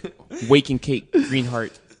Waking Kate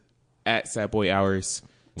Greenheart at Sad Boy Hours.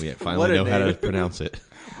 We What finally a know how to name. pronounce it.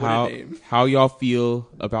 How name. how y'all feel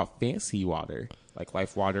about fancy water, like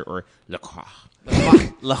Life Water or La Croix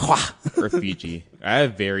La Croix. or Fiji? I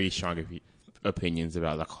have very strong opinions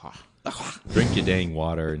about La Croix. Drink your dang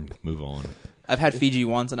water and move on. I've had Fiji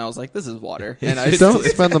once, and I was like, this is water. And I Don't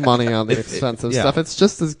spend the money on the expensive Yeah. stuff. It's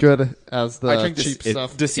just as good as the I drink this- cheap it-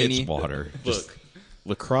 stuff. Dasini. It's water. Look,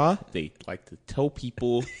 La Croix, they like to tell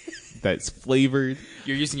people that it's flavored.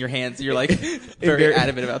 You're using your hands. You're like very There-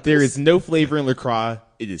 adamant about this. There is no flavor in La Croix.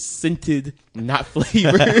 It is scented, not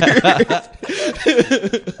flavored.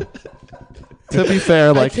 To be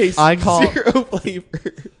fair, I call zero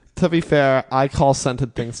flavor. to be fair, I call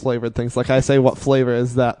scented things flavored things. Like I say, what flavor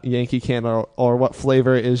is that Yankee can, or what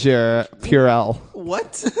flavor is your Purell?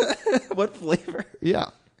 What? What flavor? Yeah,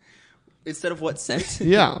 Instead of what scent?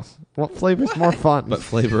 yeah. What flavor's more fun? But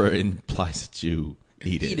flavor implies that you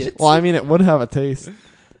eat it. Eat it. Well, I mean, it would have a taste.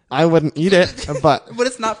 I wouldn't eat it, but But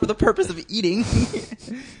it's not for the purpose of eating.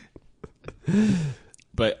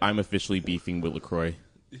 But I'm officially beefing with LaCroix.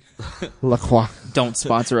 La Croix. Don't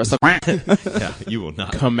sponsor us. Yeah, you will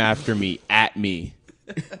not. Come after me, at me.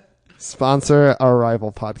 Sponsor our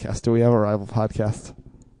rival podcast. Do we have a rival podcast?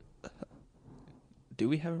 Do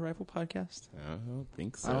we have a rival podcast? I don't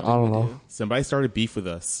think so. I don't I don't think we know. do. Somebody started beef with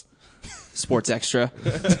us. Sports Extra.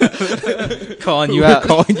 Calling you out.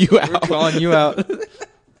 Calling you out. We're calling you out.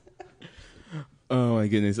 Oh my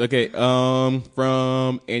goodness. Okay.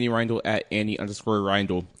 From Annie Reindl at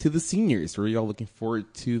Annie_Reindl to the seniors. What are y'all looking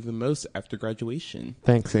forward to the most after graduation?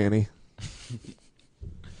 Thanks, Annie.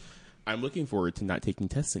 I'm looking forward to not taking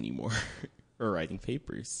tests anymore or writing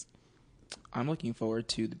papers. I'm looking forward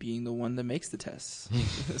to being the one that makes the tests,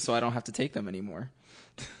 so I don't have to take them anymore.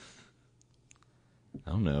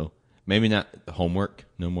 I don't know. Maybe not homework.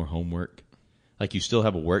 No more homework. Like, you still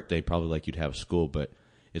have a work day, probably like you'd have school, but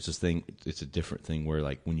it's this thing. It's a different thing where,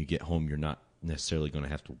 like, when you get home, you're not necessarily going to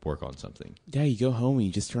have to work on something. Yeah, you go home and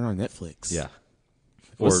you just turn on Netflix. Yeah.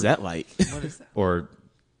 What's that like? What is that? Or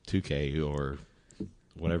 2K or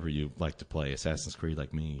whatever you like to play. Assassin's Creed,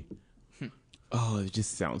 like me. Oh, it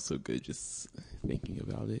just sounds so good just thinking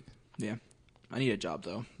about it. Yeah. I need a job,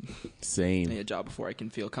 though. I need Same. a job before I can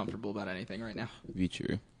feel comfortable about anything right now. Be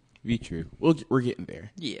true. Be true. We're getting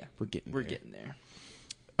there. Yeah. We're getting We're there. getting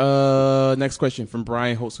there. Next question from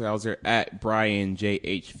Brian Holzhauser at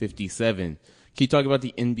BrianJH57. Can you talk about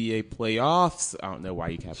the NBA playoffs? I don't know why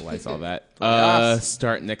you capitalized all that. Playoffs.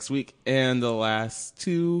 Start next week. And the last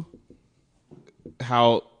two,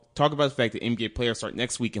 talk about the fact that NBA playoffs start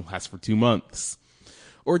next week and last for 2 months.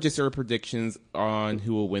 Or just your predictions on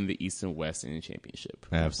who will win the East and West in the championship.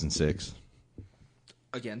 Mavs and 6.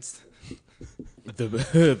 Against. The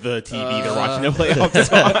TV they're watching the playoffs.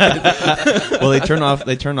 Well, they turn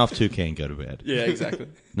off 2K and go to bed. Yeah, exactly.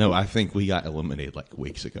 No, I think we got eliminated like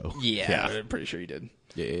weeks ago. Yeah, I'm pretty sure you did.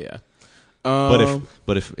 Yeah.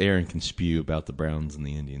 But if Aaron can spew about the Browns and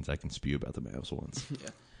the Indians, I can spew about the Mavs once. Yeah.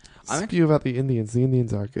 Spew about the Indians. The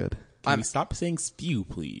Indians are good. Can we stop saying spew,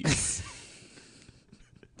 please?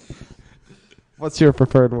 What's your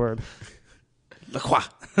preferred word? La Croix.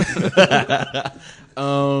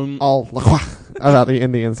 All about the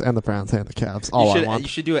Indians and the Browns and the Cavs. All I want. You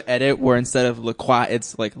should do an edit where instead of La Croix,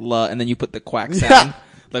 it's like la, and then you put the quack sound.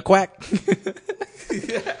 La quack.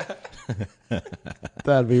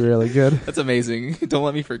 That'd be really good. That's amazing. Don't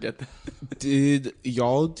let me forget that. Did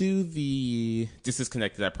y'all do this is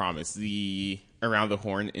connected, I promise, the Around the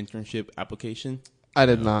Horn internship application? I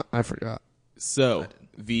did not. I forgot. So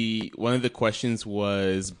one of the questions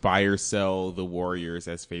was buy or sell the Warriors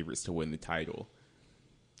as favorites to win the title.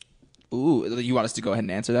 Ooh, you want us to go ahead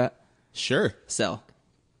and answer that? Sure. Sell.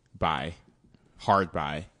 Buy. Hard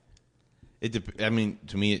buy. I mean,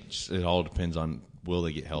 to me, it all depends on will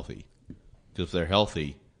they get healthy. Because if they're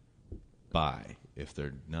healthy, buy. If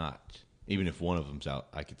they're not, even if one of them's out,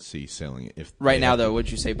 I could see selling it. If Right they now, have though, to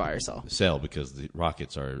would you say buy or sell? sell, because the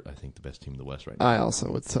Rockets are, I think, the best team in the West right now. I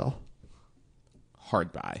also would sell.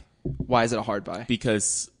 Hard buy. Why is it a hard buy?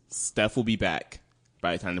 Because Steph will be back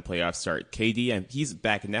by the time the playoffs start. KD, and he's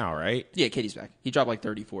back now, right? Yeah, KD's back. He dropped like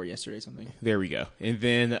 34 yesterday or something. There we go. And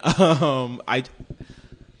then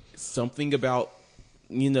something about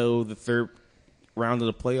the third round of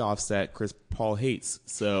the playoffs that Chris Paul hates.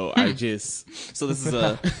 So I just So this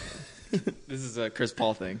is a Chris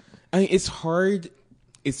Paul thing. I mean, it's hard.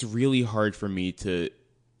 It's really hard for me to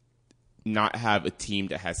not have a team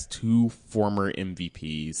that has two former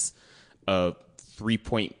MVPs, a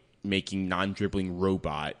 3-point making non-dribbling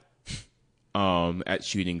robot at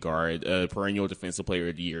shooting guard, a perennial defensive player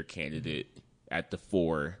of the year candidate at the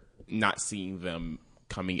 4, not seeing them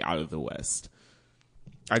coming out of the West.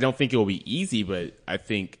 I don't think it will be easy, but I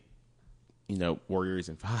think, Warriors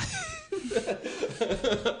in 5.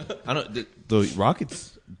 I don't. The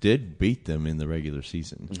Rockets did beat them in the regular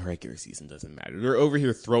season. The regular season doesn't matter. They're over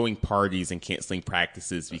here throwing parties and canceling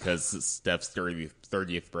practices because it's Steph's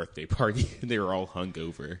 30th birthday party, and they were all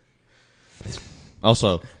hungover.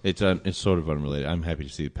 Also, it's sort of unrelated. I'm happy to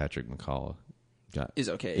see that Patrick McCall Is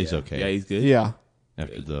okay. Is yeah. okay. Yeah, he's good. Yeah.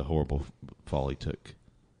 After the horrible fall he took.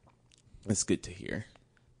 That's good to hear.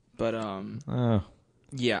 But Oh.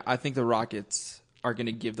 yeah, I think the Rockets are going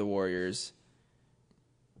to give the Warriors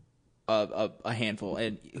a handful.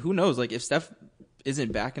 And who knows, like if Steph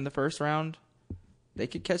isn't back in the first round, they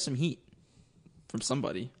could catch some heat from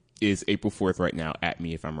somebody. Is April 4th right now. At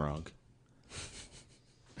me if I'm wrong.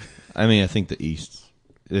 I mean, I think the East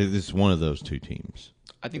is one of those two teams.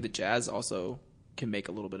 I think the Jazz also can make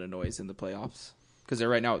a little bit of noise in the playoffs because they're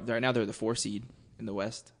right now they're the 4 seed in the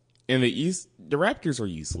West. In the East, the Raptors are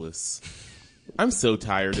useless. I'm so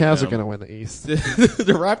tired Cavs of are them. going to win the East. The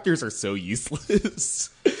Raptors are so useless.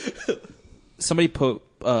 Somebody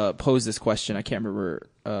posed this question. I can't remember.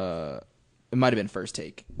 It might have been First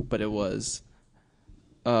Take, but it was,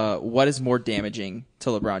 what is more damaging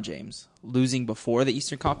to LeBron James? Losing before the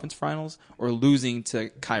Eastern Conference Finals or losing to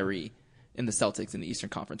Kyrie in the Celtics in the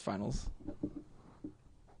Eastern Conference Finals?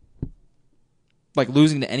 Like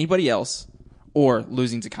losing to anybody else or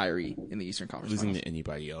losing to Kyrie in the Eastern Conference Losing Finals to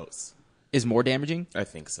anybody else. is more damaging? I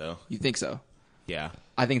think so. You think so? Yeah.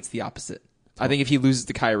 I think it's the opposite. I think if he loses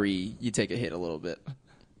to Kyrie, you take a hit a little bit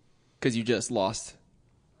because you just lost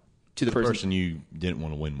to the person you didn't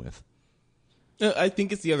want to win with. I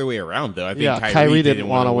think it's the other way around, though. I think Kyrie didn't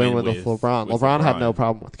want to win with LeBron. with LeBron had no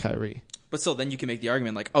problem with Kyrie. But still, then you can make the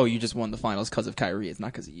argument like, oh, you just won the finals because of Kyrie. It's not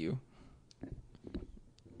because of you.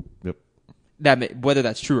 Yep. Whether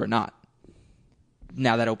that's true or not,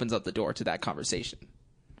 now that opens up the door to that conversation.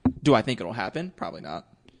 Do I think it'll happen? Probably not.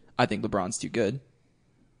 I think LeBron's too good.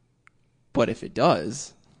 But if it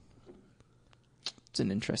does, it's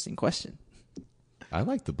an interesting question. I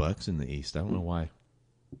like the Bucks in the East. I don't know why.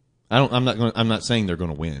 I'm not saying they're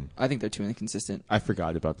going to win. I think they're too inconsistent. I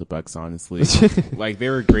forgot about the Bucks, honestly. Like, they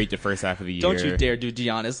were great the first half of the year. Don't you dare do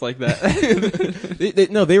Giannis like that.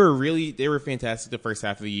 they were fantastic the first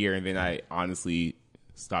half of the year, and then I honestly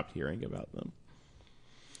stopped hearing about them.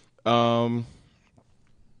 I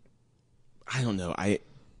don't know. I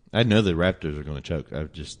know the Raptors are going to choke. I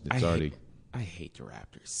hate the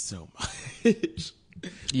Raptors so much.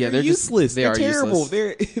 Yeah, they're useless. They're terrible.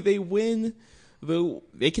 useless. They win.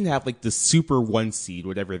 They can have like the super 1 seed,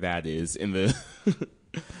 whatever that is, in the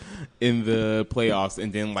in the playoffs,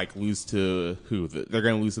 and then like lose to who? They're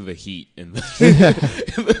going to lose to the Heat in the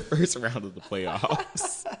in the first round of the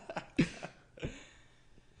playoffs.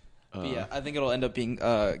 Yeah, I think it'll end up being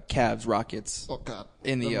Cavs Rockets. Oh God!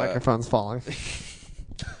 In the microphone's falling.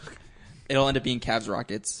 It'll end up being Cavs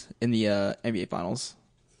Rockets in the NBA Finals,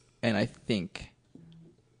 and I think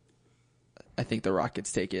the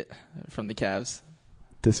Rockets take it from the Cavs.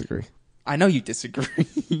 Disagree. I know you disagree.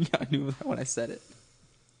 I knew that when I said it.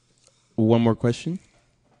 One more question,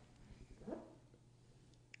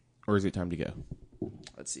 or is it time to go?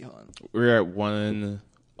 Let's see. Hold on. We're at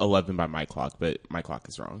 1:11 by my clock, but my clock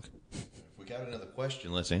is wrong. If we got another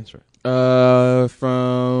question, let's answer it.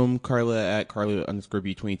 From Carla at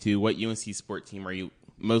Carla_B22. What UNC sport team are you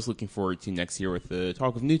most looking forward to next year with the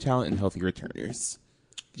talk of new talent and healthy returners?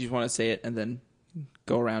 Do you want to say it and then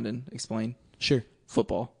go around and explain? Sure.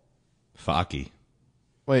 Football. Faki.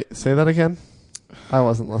 Wait, say that again. I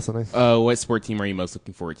wasn't listening. What sport team are you most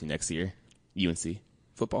looking forward to next year? UNC.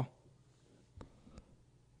 Football.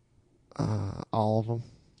 All of them.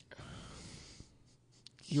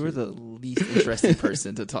 You were the least interesting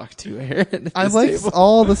person to talk to, Aaron. I like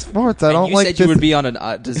all the sports. I don't you like. said you would be on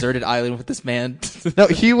a deserted island with this man. No,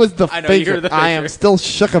 he was the I know, you're favorite. the I am favorite. still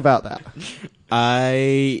shook about that.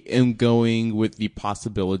 I am going with the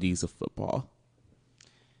possibilities of football.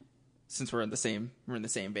 Since we're in the same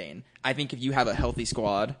vein, I think if you have a healthy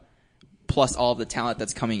squad, plus all of the talent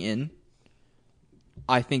that's coming in,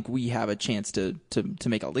 I think we have a chance to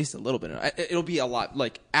make at least a little bit. It'll be a lot.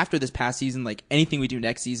 Like after this past season, like anything we do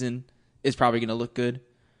next season is probably going to look good.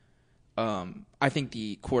 I think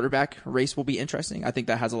the quarterback race will be interesting. I think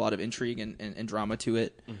that has a lot of intrigue and drama to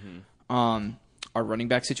it. Mm-hmm. Our running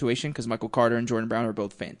back situation, because Michael Carter and Jordan Brown are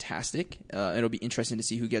both fantastic. It'll be interesting to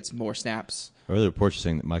see who gets more snaps. Earlier reports are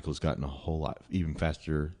saying that Michael's gotten a whole lot even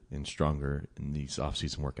faster and stronger in these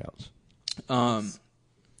off-season workouts.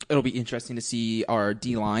 It'll be interesting to see our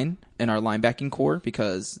D-line and our linebacking core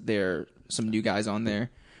because there are some new guys on there.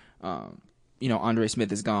 Andre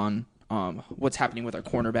Smith is gone. What's happening with our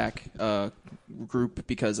cornerback group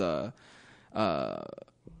because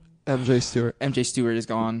MJ Stewart is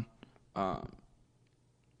gone.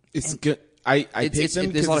 It's good. I picked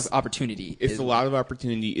them. There's a lot of opportunity. It's a lot of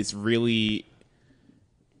opportunity. It's really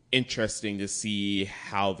interesting to see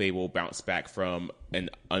how they will bounce back from an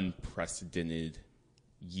unprecedented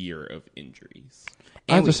year of injuries.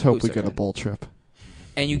 I just hope we get a bowl trip.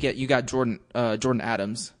 And you got Jordan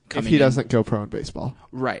Adams coming if he in. doesn't go pro in baseball,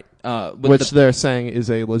 right? Which they're saying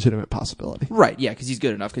is a legitimate possibility, right? Yeah, because he's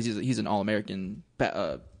good enough because he's an All-American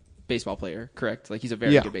baseball player, correct? Like he's a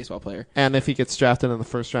very good baseball player. And if he gets drafted in the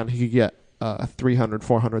first round, he could get a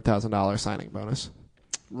 $300,000-$400,000 signing bonus.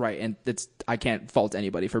 Right, and I can't fault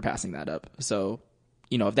anybody for passing that up. So,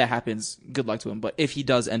 if that happens, good luck to him. But if he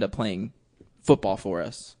does end up playing football for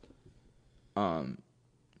us,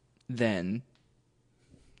 then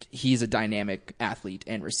he's a dynamic athlete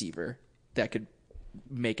and receiver that could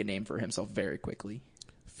make a name for himself very quickly.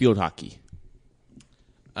 Field hockey.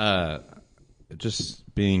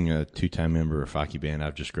 Just being a 2-time member of Faki Band,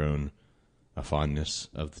 I've just grown a fondness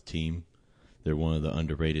of the team. They're one of the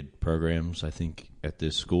underrated programs, I think, at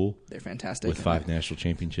this school. They're fantastic. With 5 national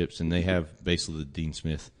championships. And they have basically the Dean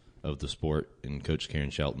Smith of the sport and Coach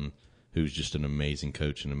Karen Shelton, who's just an amazing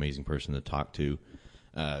coach, an amazing person to talk to.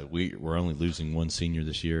 We're only losing one senior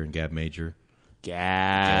this year in Gab Major.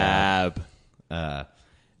 Gab.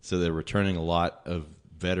 So they're returning a lot of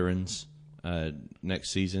veterans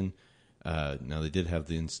next season. Now they did have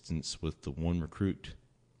the instance with the one recruit.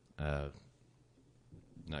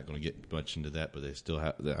 Not going to get much into that, but they still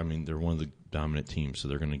have. I mean, they're one of the dominant teams, so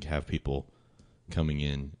they're going to have people coming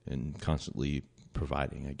in and constantly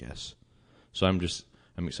providing, I guess. So I'm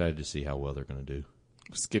excited to see how well they're going to do.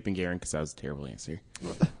 Skipping Garen because that was a terrible answer.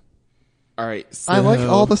 All right. So, I like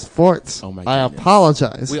all the sports. Oh my I goodness.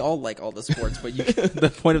 apologize. We all like all the sports, but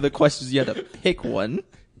the point of the question is you had to pick one.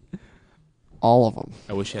 All of them.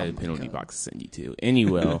 I wish I had a penalty box to send you to.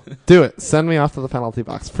 Anyway, Do it. Send me off to the penalty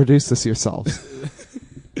box. Produce this yourselves.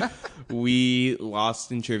 we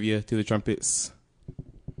lost in trivia to the Trumpets.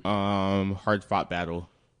 Hard fought battle.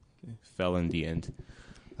 Fell in the end.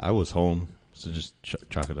 I was home, so just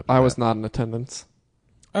chalk it up. I was not in attendance.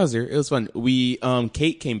 I was there. It was fun. We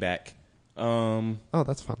Kate came back. Oh,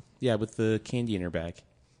 that's fun. Yeah, with the candy in her bag.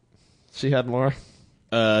 She had more.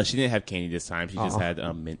 She didn't have candy this time. She just Aw.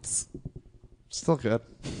 had mints. Still good.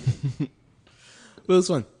 But it was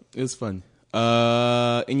fun. It was fun.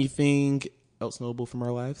 Anything else notable from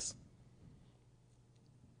our lives?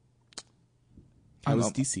 How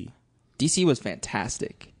was DC? DC was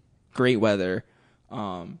fantastic. Great weather.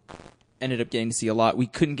 Ended up getting to see a lot. We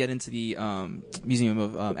couldn't get into the Museum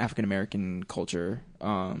of African American Culture,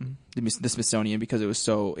 the Smithsonian, because it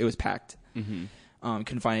was packed. Mm-hmm.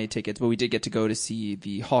 Couldn't find any tickets, but we did get to go to see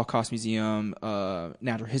the Holocaust Museum,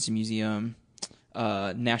 Natural History Museum,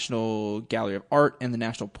 National Gallery of Art, and the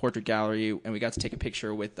National Portrait Gallery, and we got to take a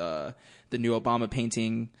picture with the new Obama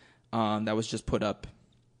painting that was just put up.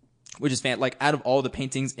 Which is like out of all the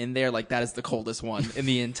paintings in there, like that is the coldest one in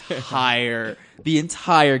the entire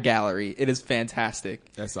gallery. It is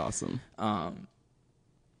fantastic. That's awesome. And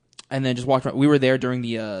then just walked around. We were there during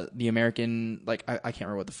the American, like I can't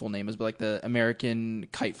remember what the full name is, but like the American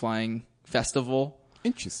Kite Flying Festival.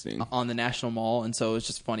 Interesting. On the National Mall, and so it was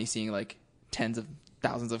just funny seeing like tens of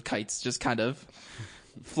thousands of kites just kind of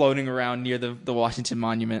floating around near the Washington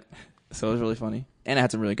Monument. So it was really funny, and it had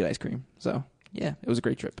some really good ice cream. So. Yeah, it was a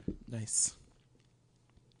great trip. Nice.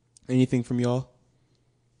 Anything from y'all?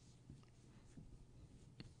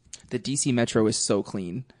 The DC Metro is so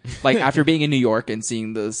clean. Like, after being in New York and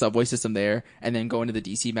seeing the subway system there, and then going to the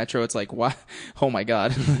DC Metro, it's like, what? Oh my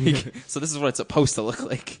God. Like, so this is what it's supposed to look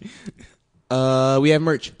like. We have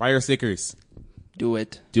merch. Buy our stickers. Do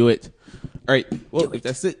it. Do it. All right. Well, if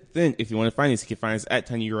that's it, then if you want to find us, you can find us at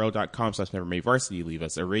tinyurl.com/nevermadevarsity. Leave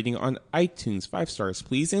us a rating on iTunes, 5 stars,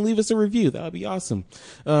 please, and leave us a review. That would be awesome.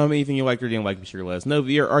 Anything you liked or didn't like, be sure to let us know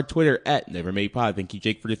via our Twitter at nevermadepod. Thank you,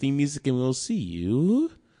 Jake, for the theme music, and we'll see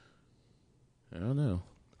you. I don't know.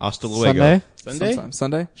 Hasta luego. Sunday? Sometime.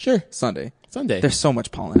 Sunday? Sure. Sunday. Sunday. There's so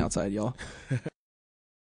much pollen outside, y'all.